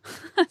family.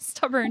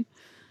 Stubborn.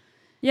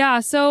 Yeah,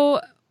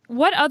 so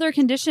what other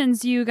conditions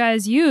do you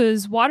guys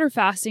use water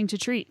fasting to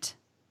treat?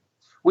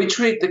 We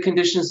treat the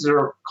conditions that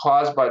are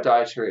caused by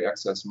dietary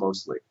excess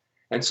mostly.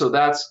 And so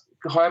that's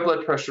high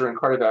blood pressure and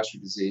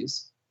cardiovascular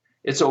disease.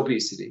 It's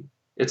obesity.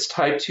 It's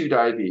type 2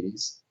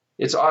 diabetes.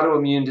 It's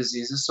autoimmune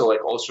diseases, so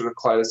like ulcerative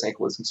colitis,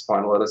 ankylosing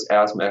spondylitis,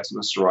 asthma,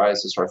 eczema,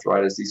 psoriasis,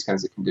 arthritis, these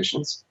kinds of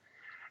conditions.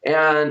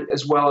 And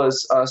as well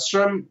as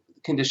some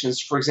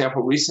conditions, for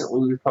example,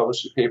 recently we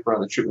published a paper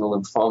on the treatment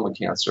of lymphoma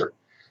cancer.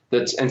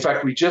 That's, in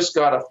fact, we just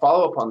got a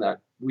follow-up on that.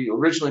 We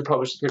originally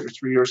published the paper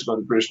 3 years ago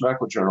in the British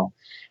Medical Journal,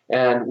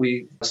 and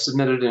we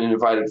submitted an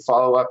invited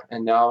follow-up,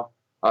 and now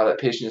that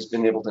patient has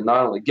been able to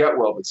not only get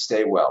well, but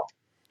stay well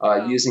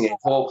using a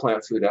whole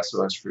plant food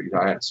SOS-free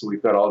diet. So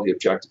we've got all the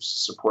objectives to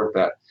support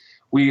that.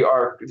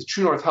 The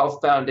True North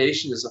Health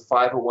Foundation is a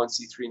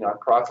 501c3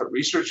 nonprofit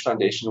research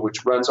foundation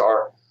which runs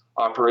our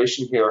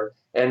operation here.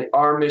 And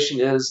our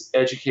mission is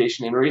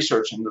education and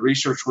research. And the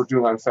research we're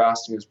doing on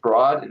fasting is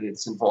broad, and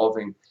it's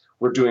involving,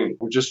 we're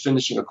just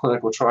finishing a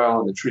clinical trial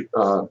on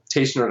the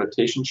taste and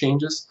adaptation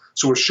changes.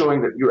 So we're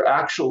showing that your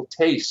actual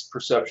taste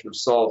perception of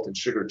salt and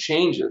sugar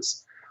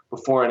changes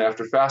before and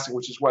after fasting,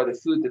 which is why the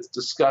food that's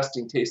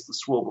disgusting, tasteless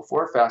swill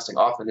before fasting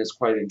often is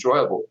quite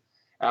enjoyable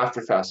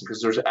after fasting,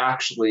 because there's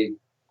actually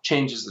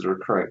changes that are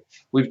occurring.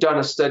 We've done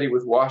a study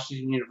with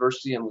Washington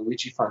University and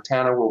Luigi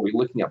Fontana where we're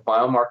looking at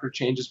biomarker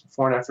changes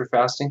before and after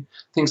fasting,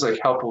 things like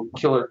helper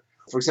killer,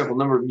 for example,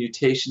 number of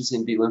mutations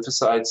in B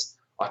lymphocytes,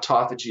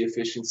 autophagy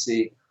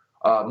efficiency,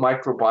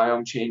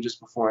 microbiome changes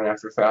before and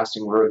after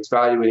fasting. We're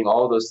evaluating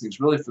all of those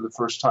things really for the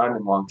first time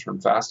in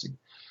long-term fasting.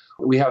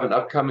 We have an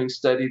upcoming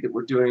study that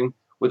we're doing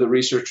with the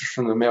researchers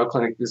from the Mayo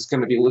Clinic that's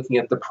going to be looking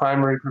at the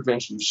primary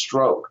prevention of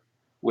stroke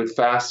with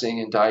fasting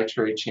and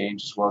dietary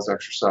change as well as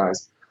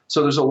exercise.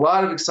 So there's a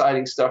lot of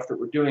exciting stuff that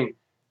we're doing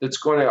that's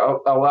going to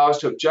allow us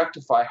to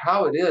objectify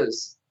how it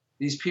is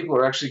these people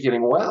are actually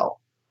getting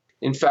well.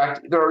 In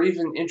fact, there are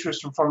even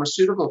interest from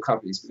pharmaceutical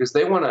companies because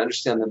they want to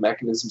understand the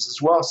mechanisms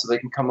as well so they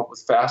can come up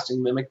with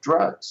fasting mimic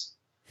drugs.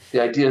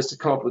 The idea is to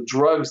come up with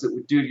drugs that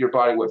would do to your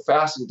body what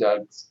fasting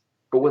does,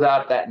 but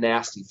without that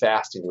nasty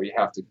fasting where you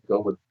have to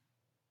go with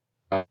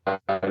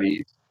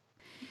diabetes.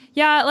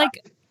 Yeah,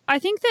 like I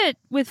think that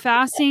with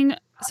fasting,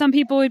 some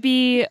people would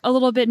be a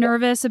little bit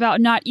nervous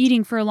about not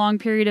eating for a long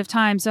period of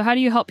time. So how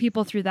do you help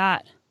people through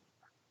that?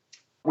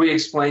 We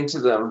explain to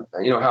them,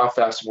 how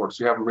fasting works.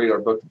 We have them read our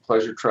book, The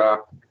Pleasure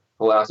Trap,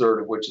 the last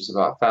third of which is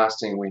about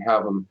fasting. We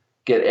have them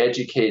get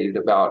educated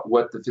about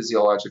what the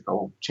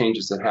physiological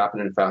changes that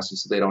happen in fasting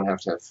so they don't have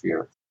to have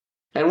fear.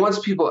 And once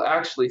people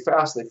actually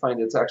fast, they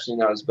find it's actually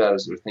not as bad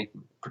as they're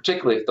thinking,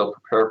 particularly if they'll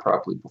prepare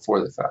properly before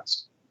the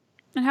fast.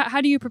 And how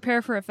do you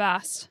prepare for a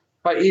fast?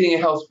 By eating a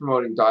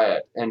health-promoting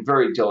diet and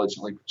very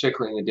diligently,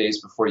 particularly in the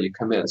days before you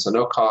come in. So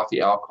no coffee,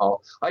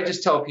 alcohol. I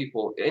just tell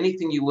people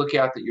anything you look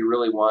at that you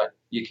really want,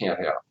 you can't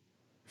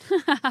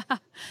have.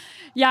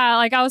 Yeah,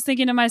 like I was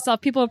thinking to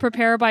myself, people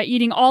prepare by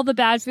eating all the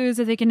bad foods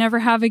that they can never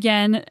have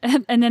again,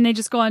 and then they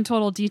just go on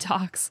total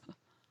detox.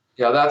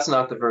 Yeah, that's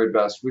not the very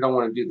best. We don't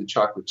want to do the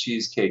chocolate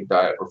cheesecake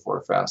diet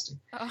before fasting.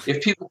 Oh.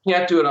 If people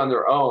can't do it on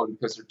their own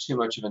because they're too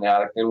much of an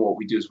addict, then what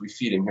we do is we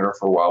feed them here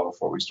for a while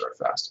before we start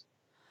fasting.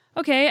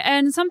 Okay,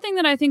 and something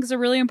that I think is a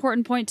really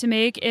important point to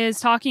make is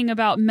talking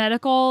about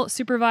medical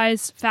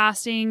supervised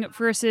fasting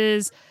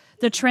versus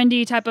the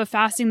trendy type of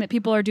fasting that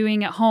people are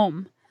doing at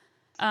home.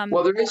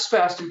 Well, there is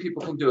fasting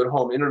people can do at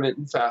home,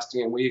 intermittent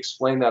fasting, and we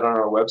explain that on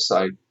our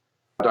website.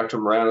 Dr.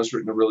 Morano's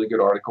written a really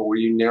good article where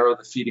you narrow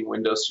the feeding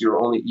window so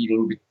you're only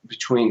eating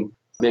between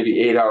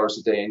maybe 8 hours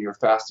a day and you're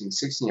fasting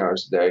 16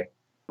 hours a day.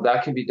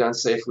 That can be done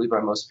safely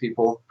by most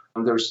people.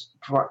 There's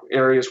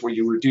areas where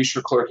you reduce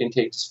your caloric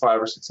intake to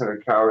 500 or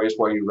 600 calories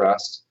while you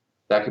rest.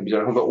 That can be done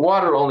at home. But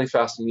water-only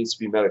fasting needs to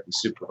be medically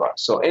supervised.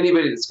 So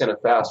anybody that's going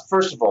to fast,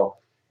 first of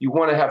all, you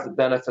want to have the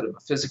benefit of a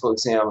physical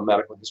exam, a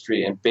medical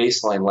history, and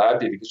baseline lab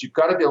data because you've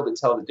got to be able to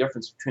tell the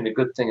difference between a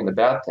good thing and a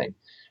bad thing.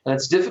 And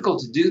it's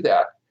difficult to do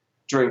that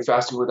during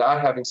fasting without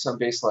having some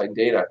baseline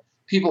data.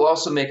 People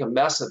also make a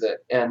mess of it,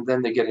 and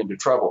then they get into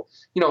trouble.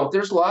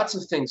 There's lots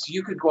of things.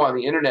 You could go on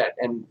the internet,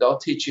 and they'll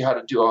teach you how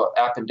to do an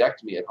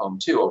appendectomy at home,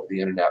 too, over the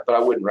internet, but I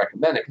wouldn't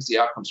recommend it because the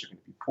outcomes are going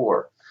to be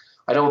poor.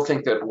 I don't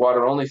think that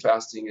water-only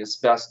fasting is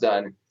best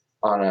done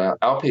on an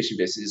outpatient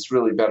basis. It's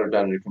really better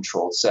done in a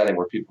controlled setting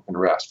where people can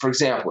rest. For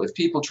example, if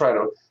people try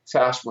to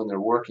fast when they're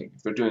working,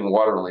 if they're doing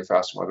water-only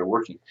fasting while they're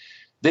working,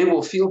 they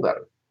will feel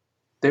better.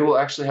 They will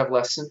actually have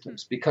less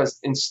symptoms because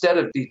instead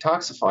of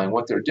detoxifying,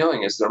 what they're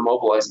doing is they're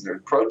mobilizing their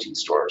protein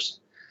stores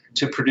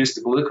to produce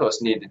the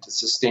glucose needed to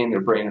sustain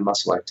their brain and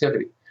muscle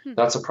activity.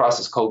 That's a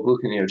process called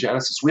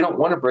gluconeogenesis. We don't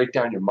want to break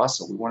down your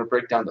muscle. We want to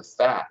break down the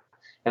fat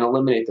and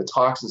eliminate the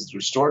toxins that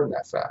are stored in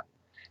that fat.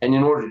 And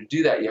in order to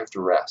do that, you have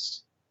to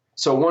rest.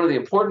 So one of the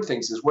important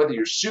things is whether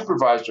you're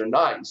supervised or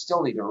not, you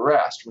still need to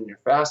rest when you're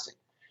fasting.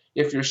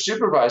 If you're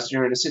supervised,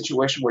 you're in a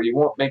situation where you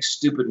won't make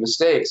stupid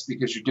mistakes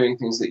because you're doing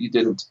things that you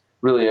didn't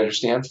really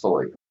understand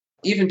fully.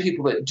 Even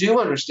people that do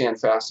understand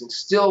fasting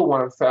still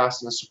want to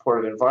fast in a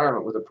supportive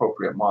environment with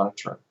appropriate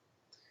monitoring.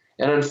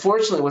 And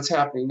unfortunately, what's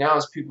happening now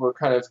is people are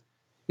kind of,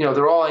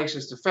 they're all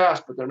anxious to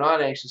fast, but they're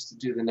not anxious to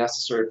do the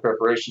necessary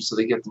preparation, so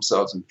they get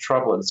themselves into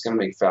trouble, and it's going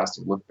to make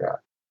fasting look bad.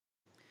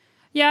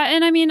 Yeah,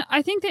 and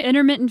I think that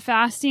intermittent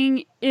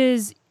fasting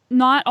is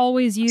not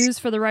always used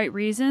for the right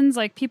reasons.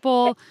 Like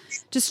people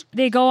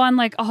they go on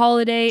like a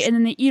holiday and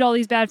then they eat all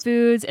these bad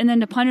foods, and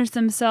then to punish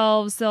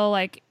themselves, they'll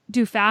like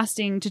do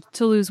fasting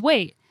to lose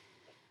weight.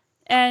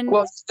 And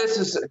well, this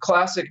is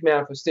classic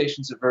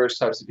manifestations of various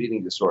types of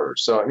eating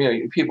disorders. So,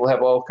 people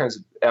have all kinds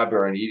of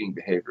aberrant eating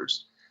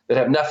behaviors that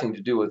have nothing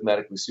to do with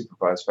medically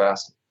supervised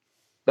fasting.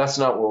 That's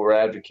not what we're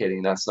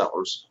advocating. That's not what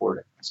we're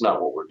supporting. It's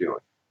not what we're doing.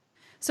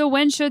 So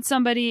when should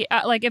somebody,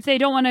 if they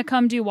don't want to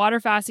come do water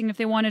fasting, if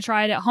they want to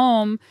try it at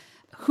home,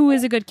 who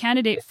is a good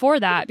candidate for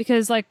that?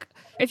 Because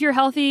if you're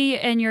healthy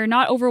and you're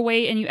not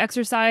overweight and you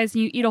exercise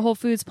and you eat a whole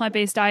foods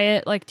plant-based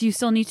diet, do you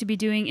still need to be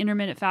doing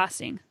intermittent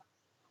fasting?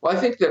 Well, I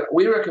think that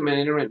we recommend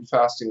intermittent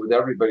fasting with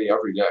everybody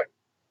every day.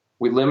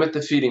 We limit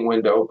the feeding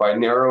window by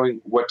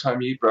narrowing what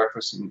time you eat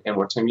breakfast and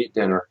what time you eat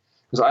dinner.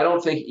 Because I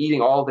don't think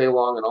eating all day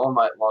long and all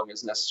night long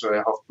is necessarily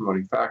a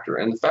health-promoting factor.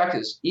 And the fact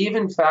is,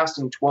 even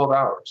fasting 12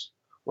 hours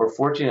or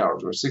 14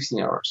 hours or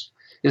 16 hours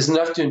is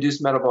enough to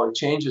induce metabolic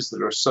changes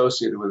that are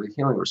associated with a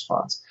healing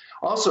response.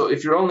 Also,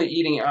 if you're only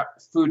eating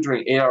food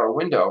during 8-hour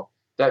window,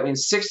 that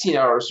means 16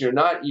 hours you're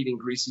not eating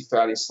greasy,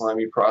 fatty,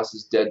 slimy,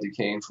 processed, dead,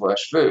 decaying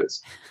flesh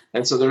foods.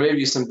 And so there may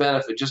be some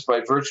benefit just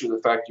by virtue of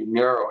the fact you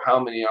narrow how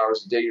many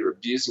hours a day you're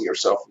abusing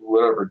yourself with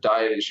whatever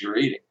diet is you're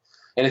eating.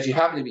 And if you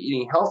happen to be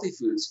eating healthy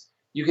foods,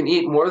 you can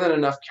eat more than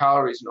enough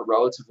calories in a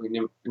relatively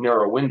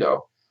narrow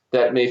window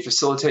that may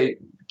facilitate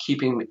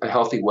keeping a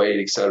healthy weight,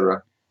 et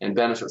cetera, and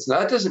benefits. Now,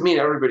 that doesn't mean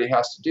everybody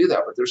has to do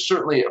that, but there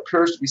certainly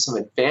appears to be some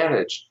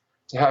advantage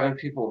to having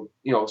people,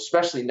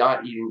 especially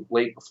not eating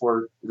late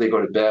before they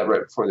go to bed,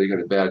 right before they go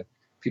to bed.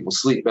 People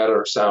sleep better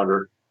or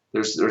sounder.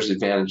 There's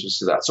advantages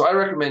to that. So I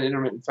recommend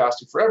intermittent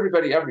fasting for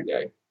everybody every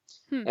day.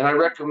 And I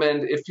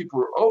recommend if people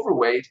are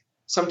overweight,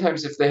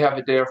 sometimes if they have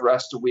a day of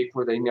rest a week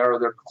where they narrow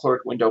their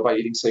caloric window by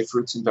eating, say,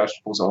 fruits and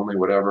vegetables only,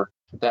 whatever,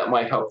 that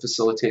might help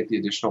facilitate the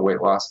additional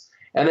weight loss.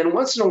 And then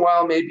once in a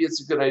while, maybe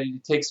it's a good idea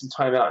to take some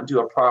time out and do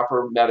a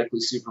proper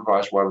medically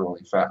supervised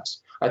water-only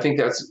fast. I think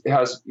it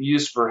has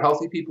use for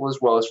healthy people as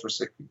well as for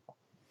sick people.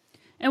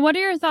 And what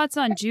are your thoughts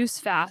on juice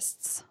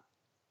fasts?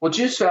 Well,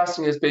 juice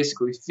fasting is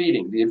basically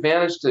feeding. The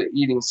advantage to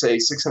eating, say,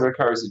 600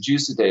 calories of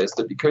juice a day is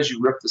that because you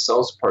rip the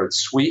cells apart, it's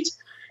sweet.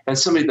 And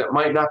somebody that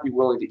might not be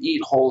willing to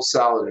eat whole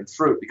salad and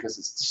fruit because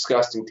it's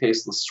disgusting,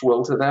 tasteless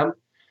swill to them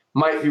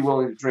might be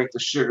willing to drink the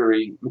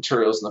sugary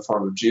materials in the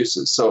form of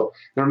juices. So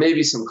there may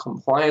be some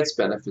compliance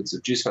benefits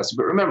of juice fasting.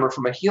 But remember,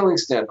 from a healing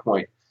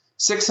standpoint,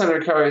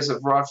 600 calories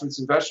of raw fruits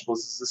and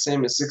vegetables is the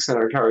same as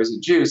 600 calories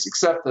of juice,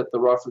 except that the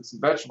raw fruits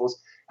and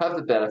vegetables have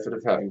the benefit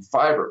of having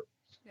fiber.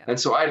 Yeah. And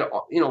so I,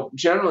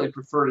 generally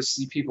prefer to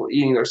see people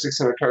eating their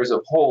 600 calories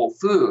of whole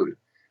food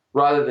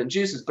rather than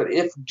juices. But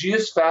if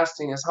juice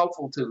fasting is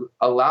helpful to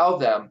allow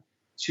them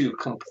to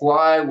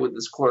comply with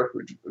this caloric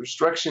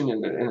restriction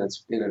and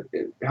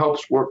it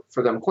helps work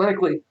for them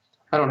clinically,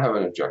 I don't have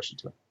an objection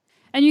to it.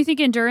 And you think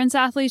endurance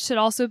athletes should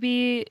also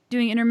be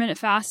doing intermittent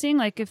fasting,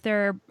 like if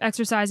they're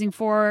exercising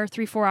 4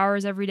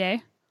 hours every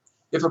day?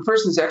 If a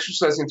person's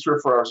exercising 3 or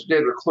 4 hours a day,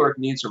 their caloric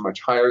needs are much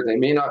higher. They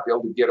may not be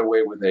able to get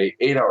away with a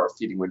 8-hour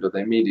feeding window.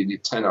 They may need a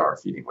 10-hour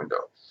feeding window,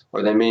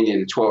 or they may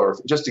need a 12-hour,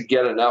 just to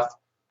get enough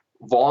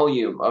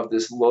volume of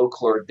this low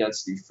caloric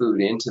density food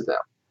into them.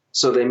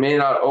 So they may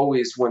not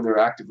always, when they're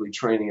actively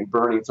training and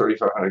burning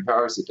 3,500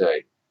 calories a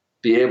day,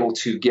 be able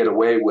to get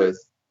away with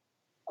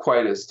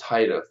quite as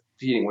tight a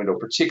feeding window,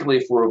 particularly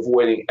if we're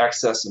avoiding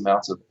excess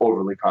amounts of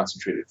overly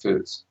concentrated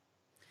foods.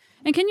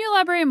 And can you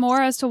elaborate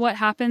more as to what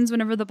happens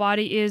whenever the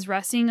body is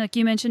resting? Like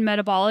you mentioned,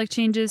 metabolic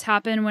changes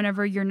happen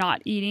whenever you're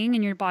not eating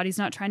and your body's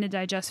not trying to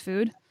digest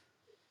food.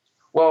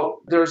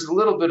 Well, there's a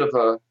little bit of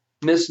a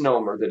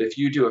misnomer that if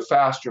you do a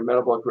fast, your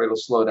metabolic rate will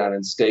slow down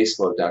and stay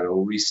slowed down. It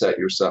will reset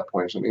your set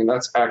point. I mean,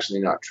 that's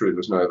actually not true.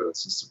 There's no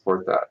evidence to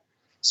support that.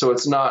 So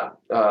it's not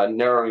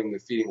narrowing the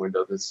feeding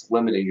window that's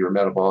limiting your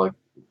metabolic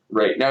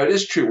rate. Now, it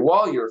is true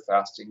while you're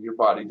fasting, your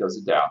body does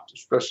adapt,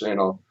 especially in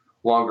a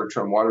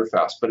longer-term water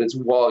fast, but it's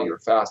while you're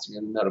fasting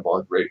and the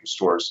metabolic rate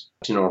restores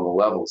to normal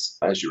levels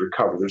as you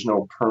recover. There's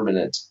no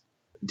permanent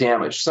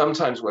damage.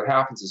 Sometimes what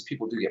happens is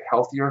people do get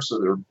healthier, so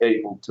they're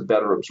able to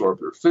better absorb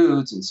their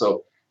foods, and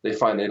so they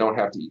find they don't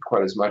have to eat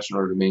quite as much in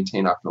order to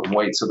maintain optimum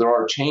weight. So there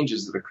are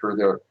changes that occur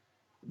there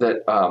that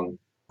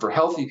for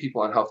healthy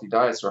people on healthy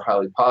diets are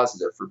highly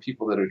positive. For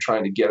people that are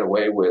trying to get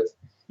away with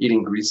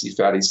eating greasy,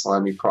 fatty,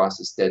 slimy,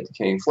 processed, dead,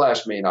 decaying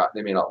flesh, they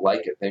may not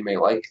like it. They may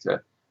like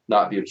to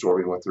not be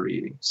absorbing what they're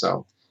eating.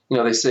 So,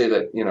 they say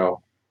that,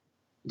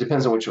 it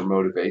depends on what your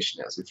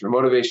motivation is. If your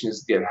motivation is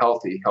to get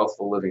healthy,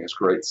 healthful living is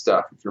great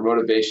stuff. If your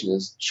motivation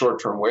is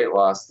short-term weight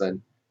loss,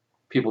 then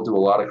people do a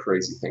lot of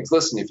crazy things.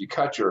 Listen, if you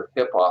cut your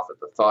hip off at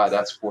the thigh,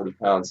 that's 40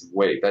 pounds of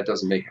weight. That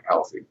doesn't make it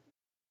healthy.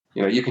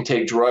 You can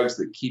take drugs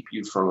that keep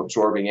you from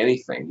absorbing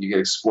anything. You get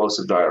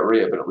explosive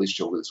diarrhea, but at least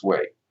you'll lose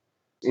weight.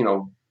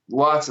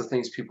 Lots of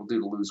things people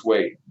do to lose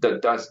weight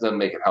that doesn't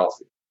make it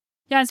healthy.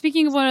 Yeah, and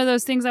speaking of one of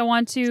those things, I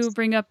want to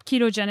bring up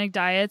ketogenic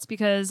diets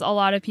because a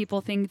lot of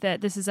people think that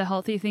this is a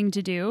healthy thing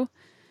to do.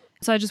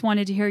 So I just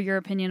wanted to hear your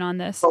opinion on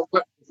this. Well,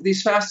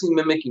 these fasting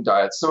mimicking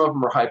diets, some of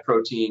them are high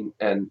protein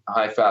and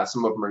high fat.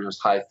 Some of them are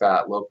just high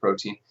fat, low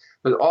protein.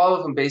 But all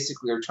of them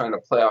basically are trying to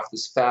play off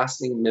this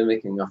fasting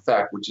mimicking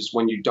effect, which is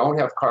when you don't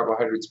have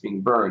carbohydrates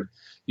being burned,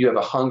 you have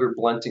a hunger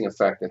blunting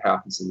effect that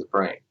happens in the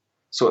brain.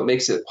 So it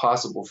makes it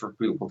possible for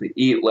people to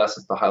eat less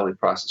of the highly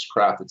processed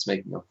crap that's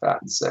making them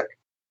fat and sick.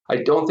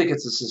 I don't think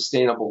it's a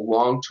sustainable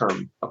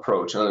long-term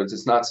approach. In other words,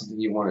 it's not something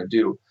you want to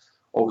do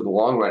over the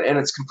long run. And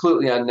it's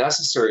completely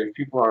unnecessary. If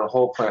people are on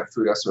whole plant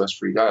food,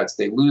 SOS-free diets,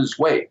 they lose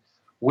weight.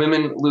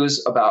 Women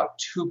lose about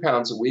 2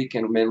 pounds a week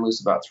and men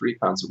lose about 3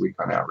 pounds a week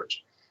on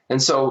average.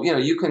 And so,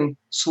 you can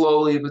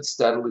slowly but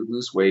steadily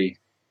lose weight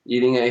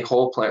eating a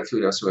whole plant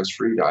food,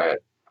 SOS-free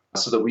diet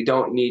so that we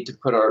don't need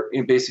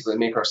to basically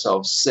make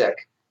ourselves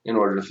sick in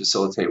order to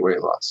facilitate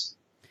weight loss.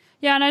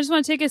 Yeah, and I just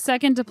want to take a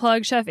second to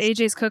plug Chef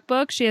AJ's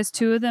cookbook. She has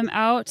 2 of them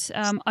out,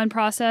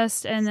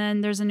 unprocessed, and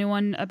then there's a new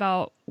one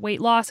about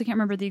weight loss. I can't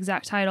remember the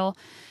exact title.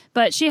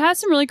 But she has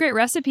some really great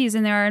recipes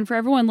in there. And for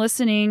everyone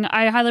listening,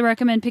 I highly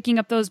recommend picking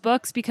up those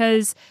books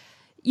because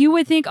you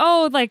would think,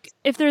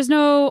 if there's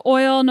no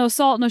oil, no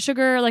salt, no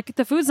sugar,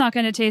 the food's not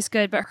going to taste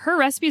good. But her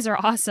recipes are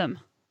awesome.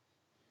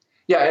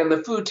 Yeah, and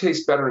the food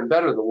tastes better and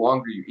better the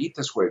longer you eat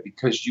this way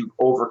because you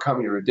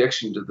overcome your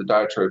addiction to the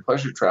dietary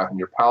pleasure trap and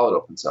your palate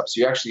opens up. So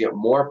you actually get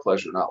more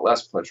pleasure, not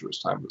less pleasure as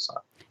time goes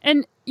on.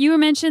 And you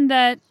mentioned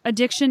that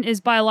addiction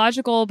is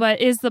biological, but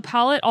is the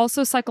palate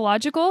also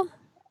psychological?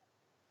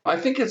 I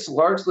think it's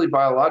largely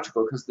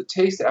biological because the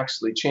taste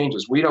actually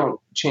changes. We don't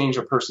change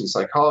a person's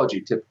psychology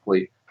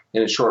typically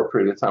in a short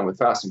period of time with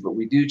fasting, but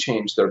we do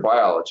change their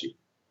biology.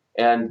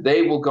 And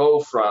they will go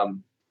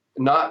from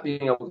not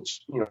being able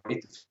to,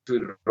 eat the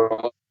food at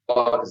all,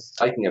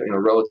 liking it in a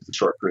relatively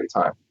short period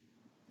of time.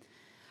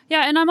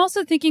 Yeah, and I'm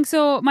also thinking,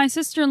 so my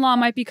sister-in-law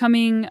might be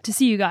coming to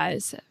see you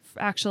guys,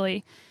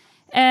 actually.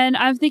 And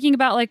I'm thinking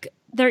about like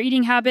their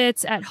eating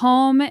habits at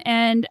home,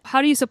 and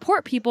how do you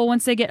support people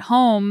once they get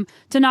home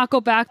to not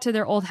go back to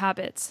their old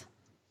habits?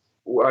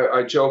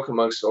 I joke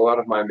amongst a lot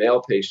of my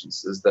male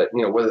patients is that,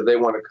 whether they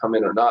want to come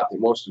in or not, the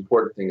most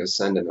important thing is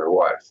send in their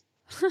wife.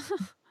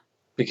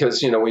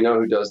 Because, we know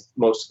who does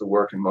most of the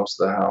work in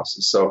most of the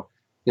houses. So,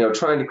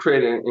 trying to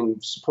create a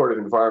supportive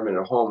environment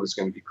at home is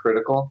going to be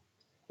critical.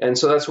 And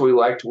so that's why we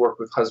like to work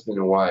with husband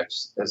and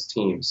wives as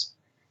teams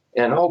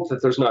and hope that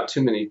there's not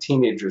too many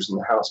teenagers in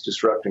the house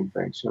disrupting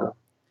things,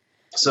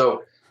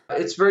 So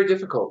it's very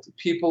difficult.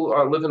 People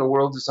live in a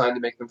world designed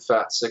to make them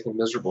fat, sick, and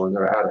miserable, and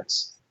they're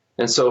addicts.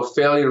 And so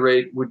failure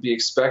rate would be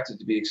expected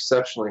to be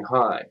exceptionally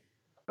high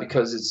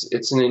because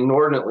it's an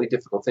inordinately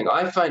difficult thing.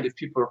 I find if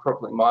people are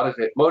appropriately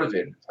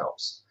motivated, it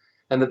helps.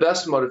 And the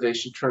best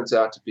motivation turns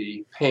out to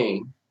be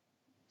pain,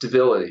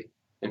 debility,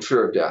 and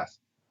fear of death.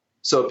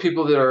 So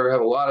people that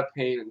have a lot of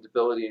pain and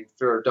debility and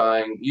fear of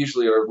dying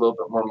usually are a little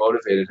bit more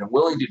motivated and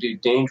willing to do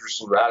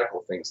dangerous and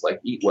radical things like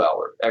eat well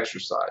or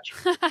exercise,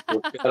 or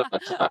get on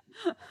time,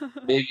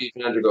 maybe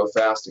even undergo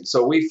fasting.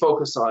 So we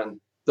focus on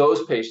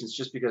those patients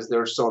just because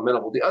they're so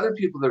amenable. The other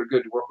people that are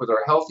good to work with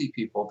are healthy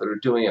people that are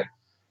doing it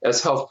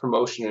as health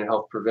promotion and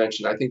health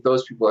prevention. I think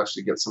those people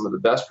actually get some of the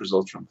best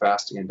results from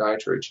fasting and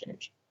dietary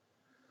change.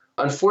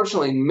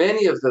 Unfortunately,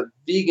 many of the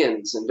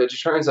vegans and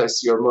vegetarians I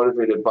see are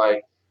motivated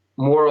by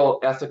moral,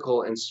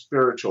 ethical, and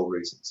spiritual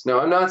reasons. Now,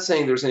 I'm not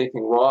saying there's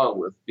anything wrong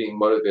with being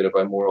motivated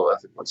by moral,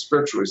 ethical, and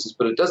spiritual reasons,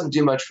 but it doesn't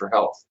do much for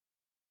health.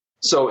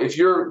 So if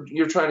you're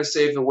trying to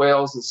save the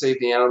whales and save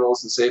the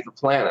animals and save the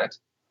planet,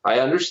 I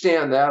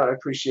understand that. I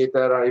appreciate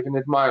that. I even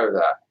admire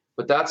that.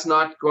 But that's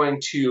not going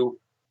to,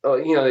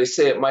 they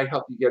say it might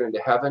help you get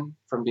into heaven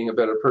from being a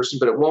better person,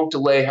 but it won't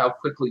delay how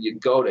quickly you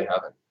go to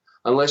heaven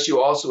unless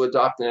you also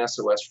adopt an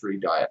SOS-free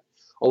diet.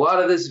 A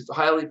lot of this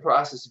highly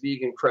processed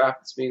vegan crap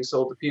that's being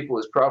sold to people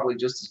is probably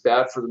just as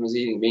bad for them as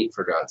eating meat,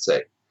 for God's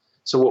sake.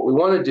 So what we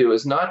want to do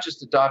is not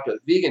just adopt a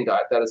vegan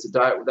diet, that is a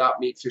diet without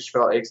meat, fish,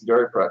 fowl, eggs, and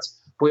dairy products.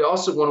 We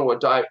also want to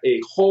adopt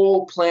a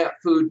whole plant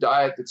food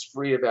diet that's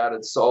free of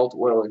added salt,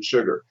 oil, and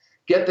sugar.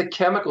 Get the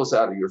chemicals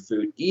out of your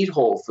food, eat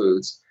whole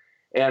foods,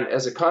 and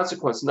as a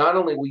consequence, not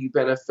only will you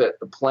benefit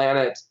the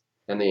planet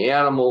and the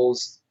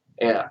animals,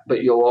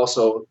 but you'll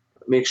also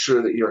make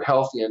sure that you're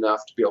healthy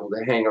enough to be able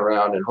to hang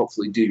around and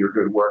hopefully do your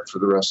good work for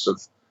the rest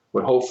of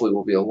what hopefully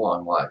will be a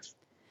long life.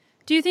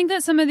 Do you think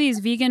that some of these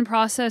vegan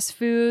processed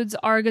foods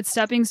are a good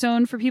stepping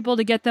stone for people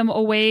to get them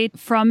away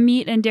from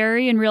meat and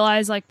dairy and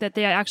realize that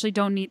they actually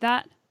don't need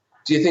that?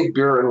 Do you think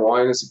beer and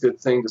wine is a good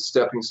thing to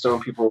stepping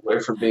stone people away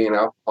from being an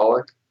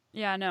alcoholic?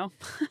 Yeah, no.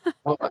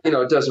 Well,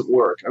 it doesn't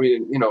work. I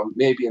mean,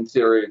 maybe in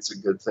theory it's a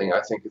good thing.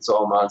 I think it's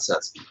all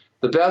nonsense.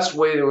 The best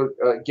way to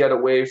get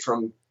away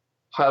from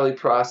highly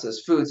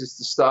processed foods is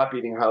to stop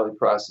eating highly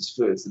processed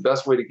foods. The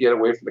best way to get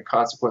away from the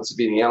consequence of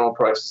eating animal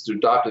products is to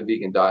adopt a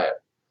vegan diet.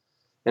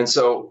 And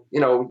so,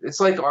 it's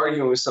like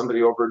arguing with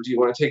somebody over, do you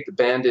want to take the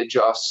bandage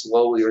off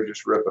slowly or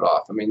just rip it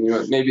off? I mean,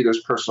 maybe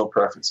there's personal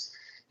preference.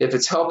 If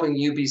it's helping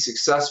you be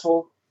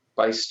successful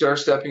by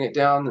stair-stepping it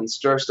down, then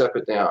stair-step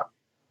it down.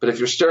 But if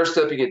you're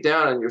stair-stepping it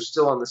down and you're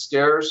still on the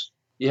stairs,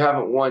 you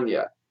haven't won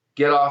yet.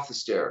 Get off the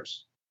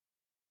stairs.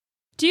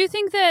 Do you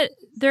think that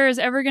there is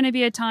ever going to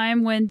be a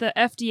time when the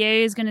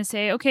FDA is going to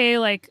say,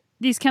 okay,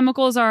 these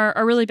chemicals are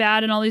really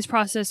bad in all these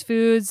processed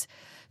foods?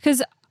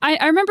 Because I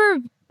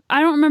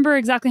don't remember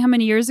exactly how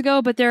many years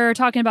ago, but they're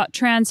talking about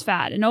trans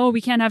fat and, we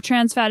can't have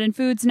trans fat in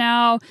foods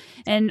now.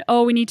 And,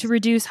 we need to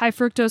reduce high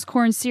fructose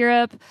corn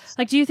syrup.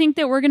 Do you think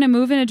that we're going to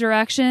move in a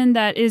direction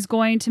that is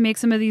going to make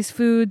some of these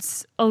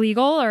foods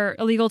illegal or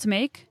illegal to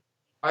make?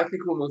 I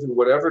think we'll move in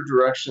whatever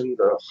direction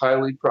the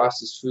highly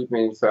processed food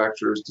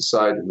manufacturers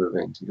decide to move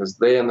in, because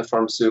they and the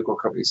pharmaceutical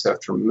companies have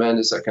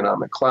tremendous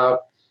economic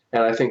clout.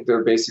 And I think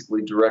they're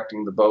basically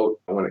directing the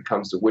boat when it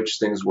comes to which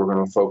things we're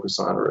going to focus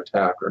on or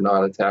attack or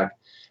not attack.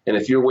 And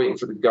if you're waiting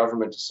for the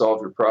government to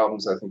solve your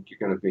problems, I think you're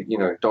going to be,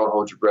 don't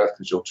hold your breath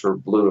because you'll turn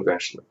blue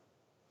eventually.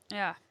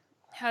 Yeah.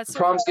 The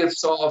problems get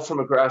solved from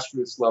a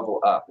grassroots level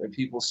up, and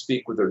people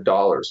speak with their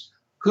dollars.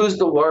 Who's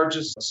the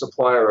largest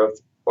supplier of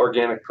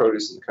organic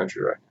produce in the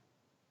country right now?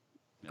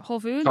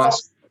 Whole Foods?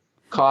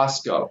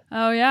 Costco.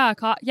 Oh, yeah.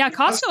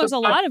 Costco has a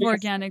lot of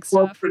organic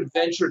stuff. Corporate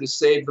venture to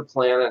save the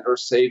planet or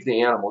save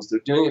the animals. They're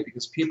doing it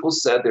because people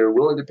said they're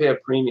willing to pay a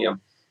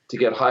premium to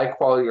get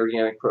high-quality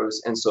organic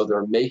produce, and so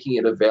they're making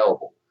it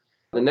available.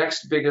 The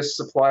next biggest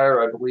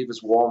supplier, I believe,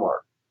 is Walmart.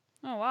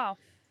 Oh, wow.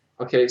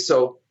 Okay,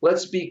 so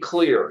let's be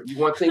clear. You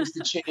want things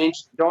to change,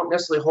 don't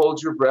necessarily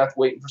hold your breath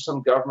waiting for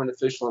some government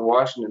official in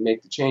Washington to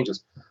make the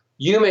changes.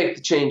 You make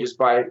the changes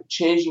by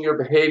changing your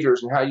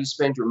behaviors and how you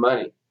spend your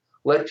money.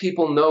 Let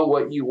people know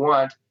what you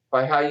want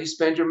by how you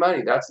spend your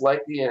money. That's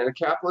likely in a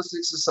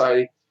capitalistic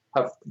society.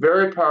 Have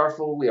very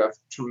powerful. We have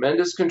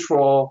tremendous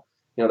control.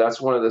 That's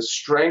one of the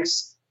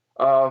strengths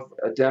of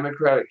a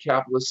democratic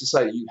capitalist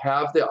society. You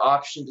have the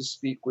option to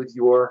speak with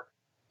your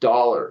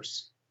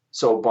dollars.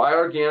 So buy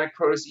organic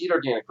produce, eat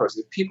organic produce.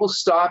 If people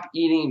stop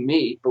eating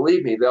meat,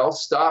 believe me, they'll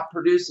stop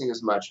producing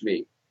as much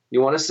meat. You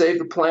want to save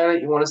the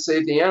planet, you want to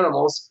save the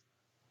animals,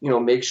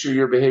 make sure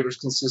your behavior is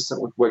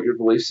consistent with what your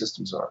belief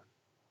systems are.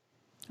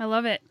 I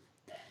love it.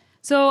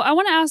 So I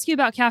want to ask you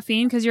about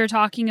caffeine because you were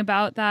talking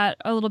about that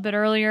a little bit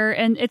earlier,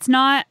 and it's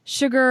not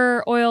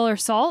sugar, oil, or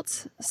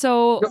salt.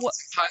 So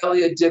it's a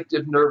highly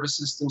addictive nervous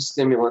system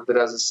stimulant that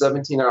has a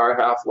 17-hour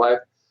half-life.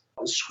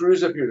 It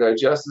screws up your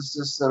digestive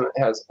system.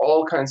 It has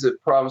all kinds of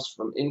problems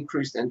from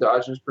increased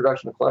endogenous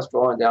production of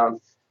cholesterol on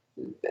down.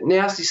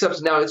 Nasty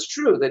substance. Now, it's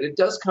true that it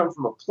does come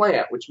from a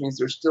plant, which means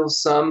there's still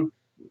some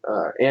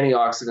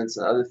antioxidants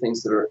and other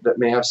things that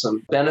may have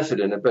some benefit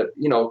in it. But,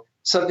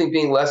 something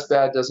being less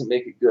bad doesn't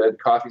make it good.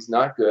 Coffee's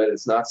not good.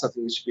 It's not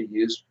something that should be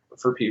used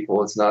for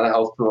people. It's not a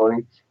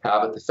health-promoting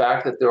habit. The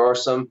fact that there are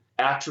some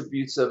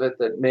attributes of it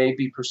that may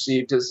be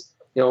perceived as,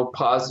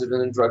 positive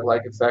in a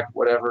drug-like effect,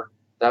 whatever,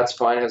 that's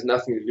fine. It has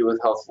nothing to do with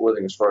healthful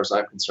living as far as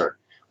I'm concerned.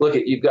 Look,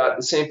 you've got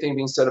the same thing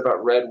being said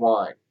about red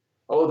wine.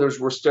 Oh, there's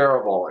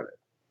resveratrol in it.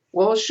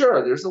 Well,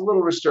 sure, there's a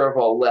little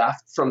resveratrol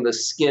left from the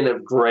skin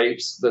of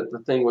grapes that the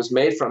thing was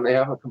made from. They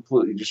haven't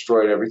completely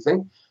destroyed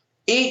everything.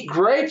 Eat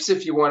grapes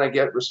if you want to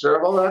get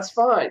resveratrol. That's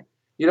fine.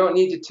 You don't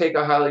need to take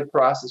a highly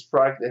processed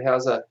product that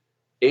has an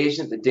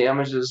agent that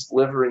damages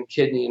liver and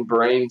kidney and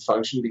brain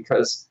function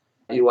because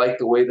you like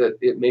the way that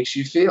it makes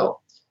you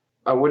feel.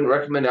 I wouldn't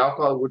recommend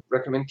alcohol. I would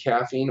recommend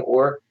caffeine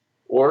or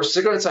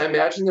cigarettes. I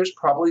imagine there's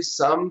probably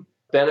some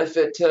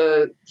benefit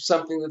to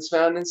something that's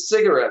found in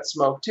cigarette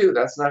smoke too.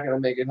 That's not going to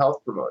make it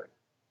health promoting.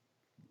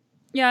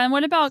 Yeah, and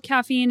what about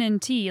caffeine in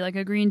tea, like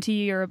a green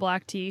tea or a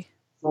black tea?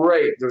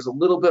 Great. There's a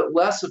little bit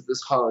less of this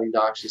highly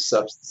noxious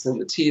substance in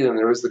the tea than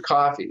there is the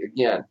coffee.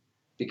 Again,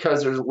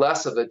 because there's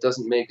less of it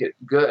doesn't make it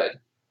good.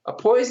 A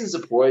poison's a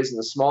poison.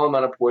 A small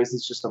amount of poison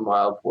is just a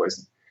mild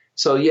poison.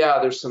 So yeah,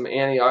 there's some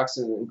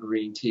antioxidant in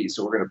green tea.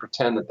 So we're going to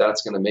pretend that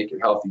that's going to make it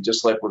healthy,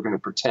 just like we're going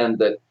to pretend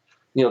that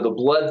the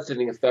blood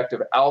thinning effect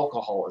of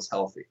alcohol is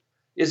healthy.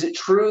 Is it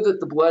true that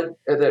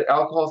that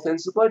alcohol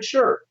thins the blood?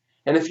 Sure.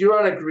 And if you're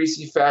on a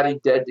greasy,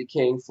 fatty, dead,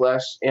 decaying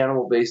flesh,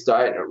 animal-based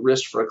diet and at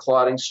risk for a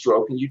clotting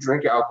stroke and you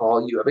drink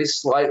alcohol, you have a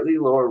slightly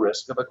lower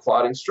risk of a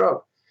clotting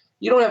stroke.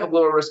 You don't have a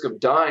lower risk of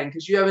dying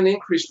because you have an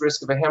increased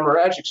risk of a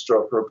hemorrhagic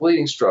stroke or a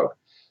bleeding stroke.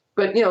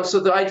 But, so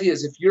the idea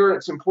is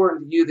it's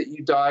important to you that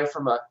you die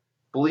from a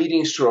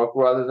bleeding stroke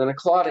rather than a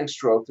clotting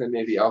stroke, then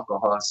maybe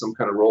alcohol has some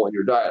kind of role in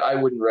your diet. I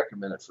wouldn't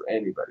recommend it for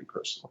anybody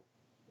personally.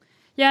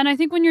 Yeah, and I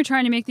think when you're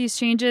trying to make these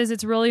changes,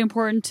 it's really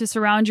important to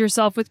surround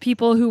yourself with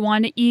people who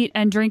want to eat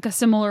and drink a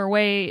similar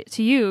way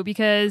to you,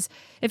 because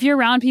if you're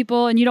around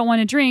people and you don't want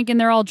to drink and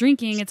they're all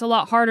drinking, it's a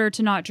lot harder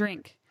to not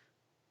drink.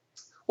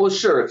 Well,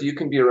 sure, if you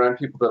can be around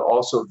people that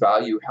also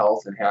value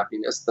health and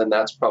happiness, then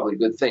that's probably a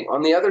good thing.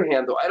 On the other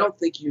hand, though, I don't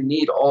think you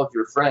need all of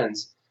your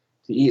friends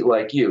to eat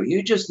like you.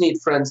 You just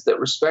need friends that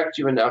respect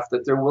you enough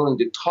that they're willing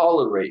to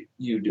tolerate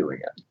you doing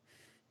it.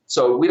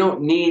 So we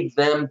don't need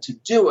them to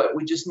do it.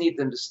 We just need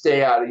them to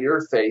stay out of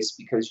your face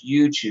because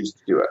you choose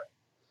to do it.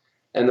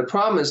 And the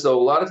problem is, though,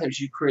 a lot of times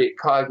you create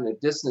cognitive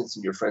dissonance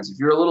in your friends. If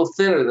you're a little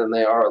thinner than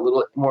they are, a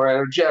little more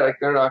energetic,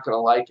 they're not going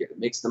to like it. It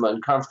makes them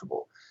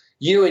uncomfortable.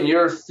 You and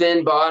your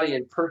thin body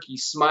and perky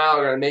smile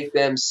are going to make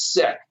them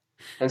sick.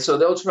 And so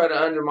they'll try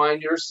to undermine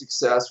your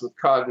success with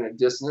cognitive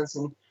dissonance,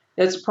 and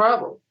it's a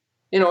problem.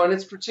 And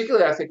it's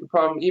particularly, I think, a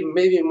problem even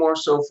maybe more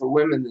so for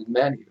women than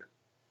men even.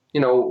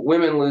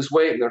 Women lose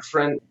weight and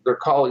their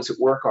colleagues at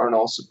work aren't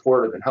all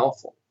supportive and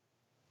helpful.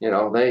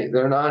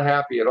 They're not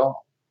happy at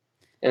all.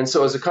 And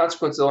so as a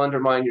consequence, they'll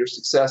undermine your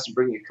success and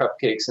bring you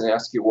cupcakes and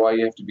ask you why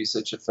you have to be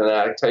such a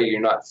fanatic, tell you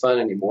you're not fun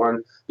anymore,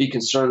 and be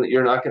concerned that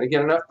you're not going to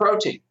get enough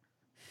protein.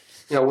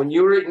 When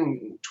you were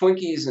eating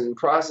Twinkies and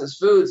processed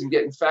foods and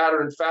getting fatter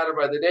and fatter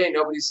by the day,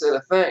 nobody said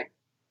a thing.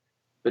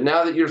 But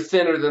now that you're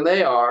thinner than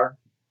they are,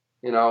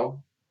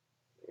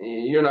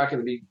 you're not going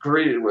to be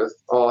greeted with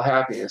all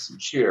happiness and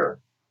cheer.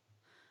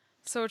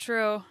 So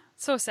true.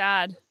 So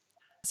sad.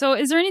 So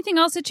is there anything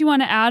else that you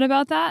want to add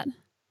about that?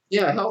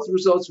 Yeah, health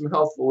results from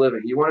healthful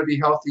living. You want to be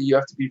healthy, you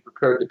have to be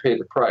prepared to pay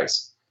the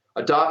price.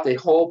 Adopt a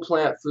whole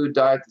plant food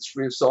diet that's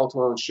free of salt,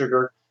 oil, and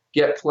sugar.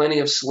 Get plenty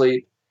of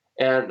sleep.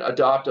 And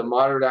adopt a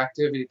moderate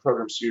activity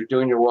program so you're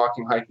doing your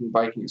walking, hiking,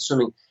 biking, and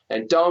swimming.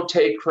 And don't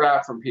take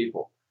crap from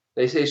people.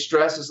 They say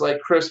stress is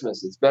like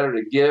Christmas. It's better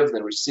to give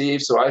than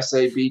receive. So I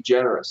say be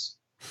generous.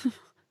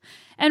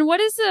 And what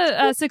is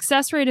the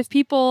success rate of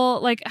people,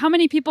 like how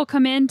many people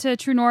come into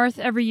True North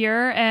every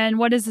year, and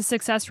what is the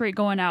success rate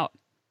going out?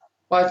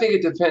 Well, I think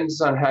it depends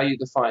on how you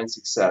define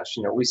success.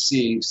 We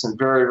see some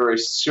very, very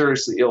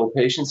seriously ill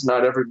patients.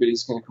 Not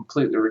everybody's going to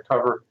completely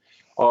recover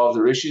all of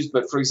their issues.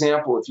 But for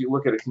example, if you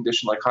look at a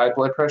condition like high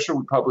blood pressure,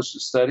 we published a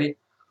study,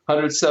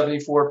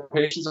 174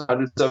 patients,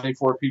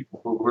 174 people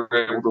who were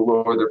able to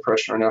lower their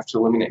pressure enough to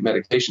eliminate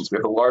medications. We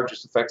have the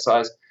largest effect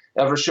size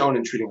ever shown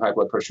in treating high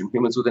blood pressure in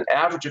humans with an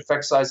average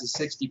effect size of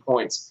 60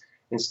 points.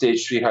 in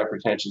stage 3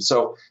 hypertension.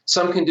 So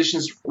some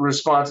conditions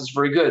response is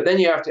very good. Then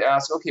you have to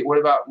ask, okay, what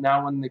about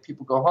now when the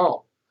people go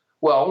home?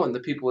 Well, when the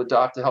people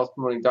adopt a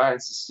health-promoting diet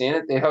and sustain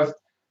it, they have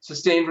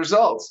sustained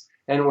results.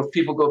 And if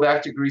people go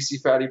back to greasy,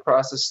 fatty,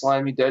 processed,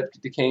 slimy, dead,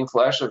 decaying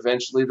flesh,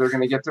 eventually they're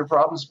going to get their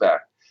problems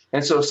back.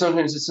 And so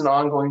sometimes it's an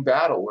ongoing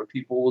battle where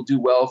people will do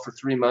well for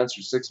 3 months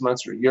or 6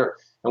 months or a year,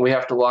 and we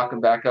have to lock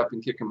them back up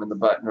and kick them in the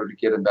butt in order to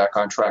get them back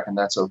on track, and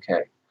that's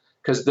okay.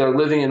 Because they're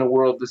living in a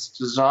world that's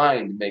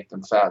designed to make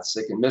them fat,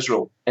 sick, and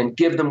miserable, and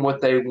give them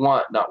what they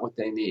want, not what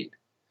they need.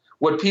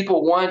 What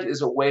people want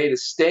is a way to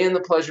stay in the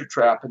pleasure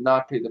trap and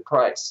not pay the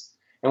price.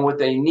 And what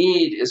they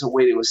need is a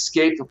way to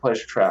escape the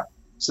pleasure trap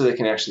so they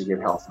can actually get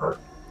healthy.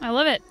 I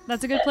love it.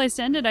 That's a good place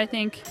to end it, I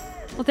think.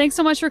 Well, thanks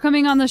so much for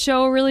coming on the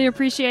show. Really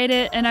appreciate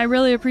it. And I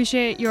really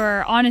appreciate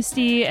your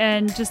honesty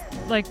and just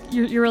like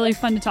you're really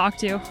fun to talk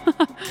to.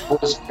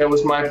 It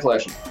was my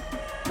pleasure.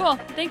 Cool.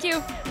 Thank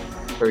you.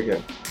 Very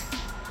good.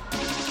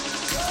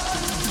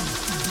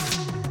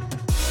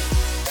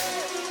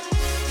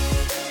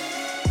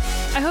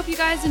 I hope you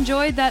guys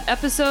enjoyed that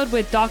episode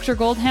with Dr.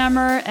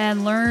 Goldhamer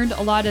and learned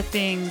a lot of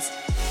things.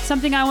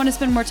 Something I want to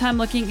spend more time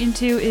looking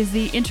into is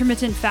the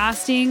intermittent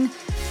fasting.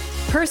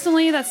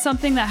 Personally, that's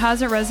something that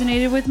hasn't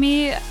resonated with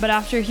me, but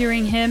after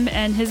hearing him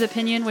and his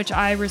opinion, which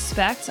I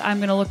respect, I'm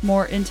going to look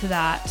more into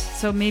that.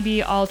 So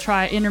maybe I'll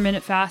try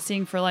intermittent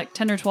fasting for like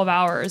 10 or 12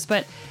 hours.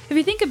 But if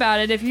you think about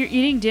it, if you're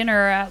eating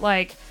dinner at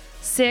like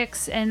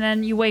 6 and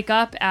then you wake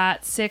up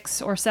at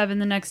 6 or 7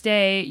 the next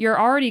day, you're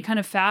already kind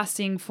of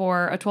fasting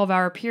for a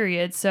 12-hour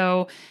period.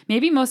 So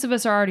maybe most of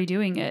us are already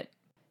doing it.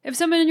 If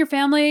someone in your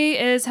family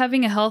is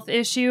having a health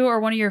issue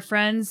or one of your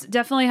friends,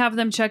 definitely have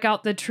them check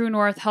out the True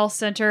North Health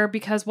Center,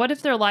 because what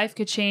if their life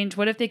could change?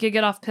 What if they could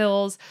get off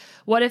pills?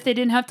 What if they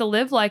didn't have to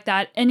live like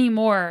that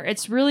anymore?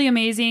 It's really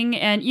amazing.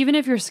 And even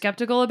if you're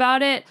skeptical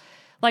about it,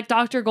 like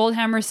Dr.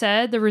 Goldhamer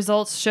said, the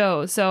results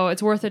show. So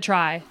it's worth a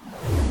try.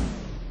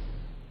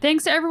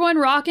 Thanks to everyone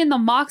rocking the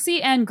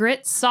Moxie and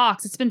Grit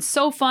socks. It's been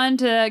so fun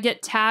to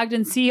get tagged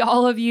and see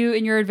all of you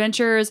in your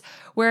adventures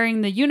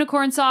wearing the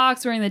unicorn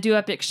socks, wearing the Do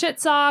Epic Shit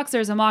socks.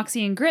 There's a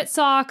Moxie and Grit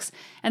socks,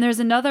 and there's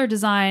another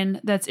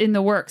design that's in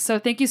the works. So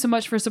thank you so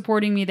much for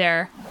supporting me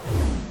there.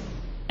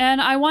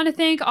 And I want to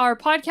thank our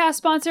podcast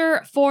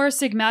sponsor, Four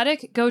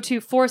Sigmatic. Go to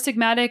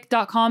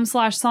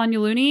foursigmatic.com/Sonia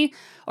Looney,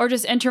 or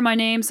just enter my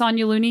name,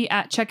 Sonia Looney,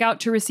 at checkout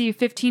to receive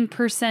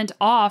 15%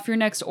 off your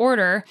next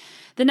order.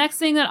 The next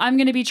thing that I'm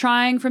going to be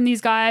trying from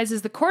these guys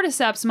is the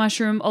cordyceps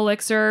mushroom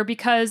elixir,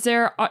 because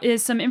there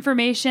is some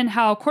information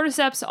how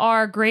cordyceps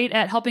are great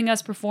at helping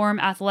us perform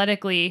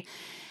athletically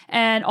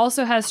and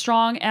also has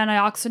strong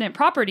antioxidant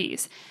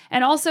properties.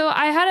 And also,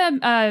 I had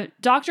a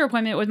doctor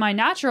appointment with my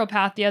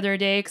naturopath the other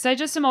day because I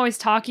just am always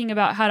talking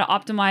about how to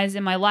optimize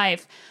in my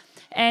life.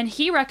 And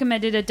he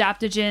recommended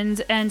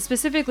adaptogens and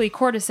specifically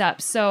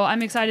cordyceps. So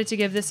I'm excited to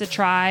give this a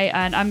try,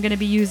 and I'm going to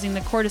be using the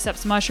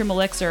cordyceps mushroom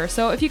elixir.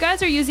 So if you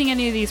guys are using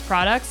any of these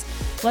products,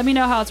 let me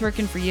know how it's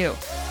working for you.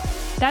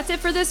 That's it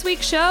for this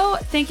week's show.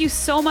 Thank you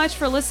so much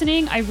for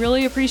listening. I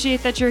really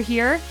appreciate that you're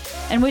here,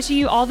 and wishing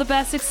you all the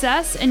best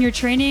success in your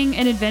training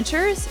and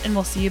adventures. And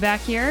we'll see you back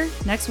here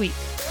next week.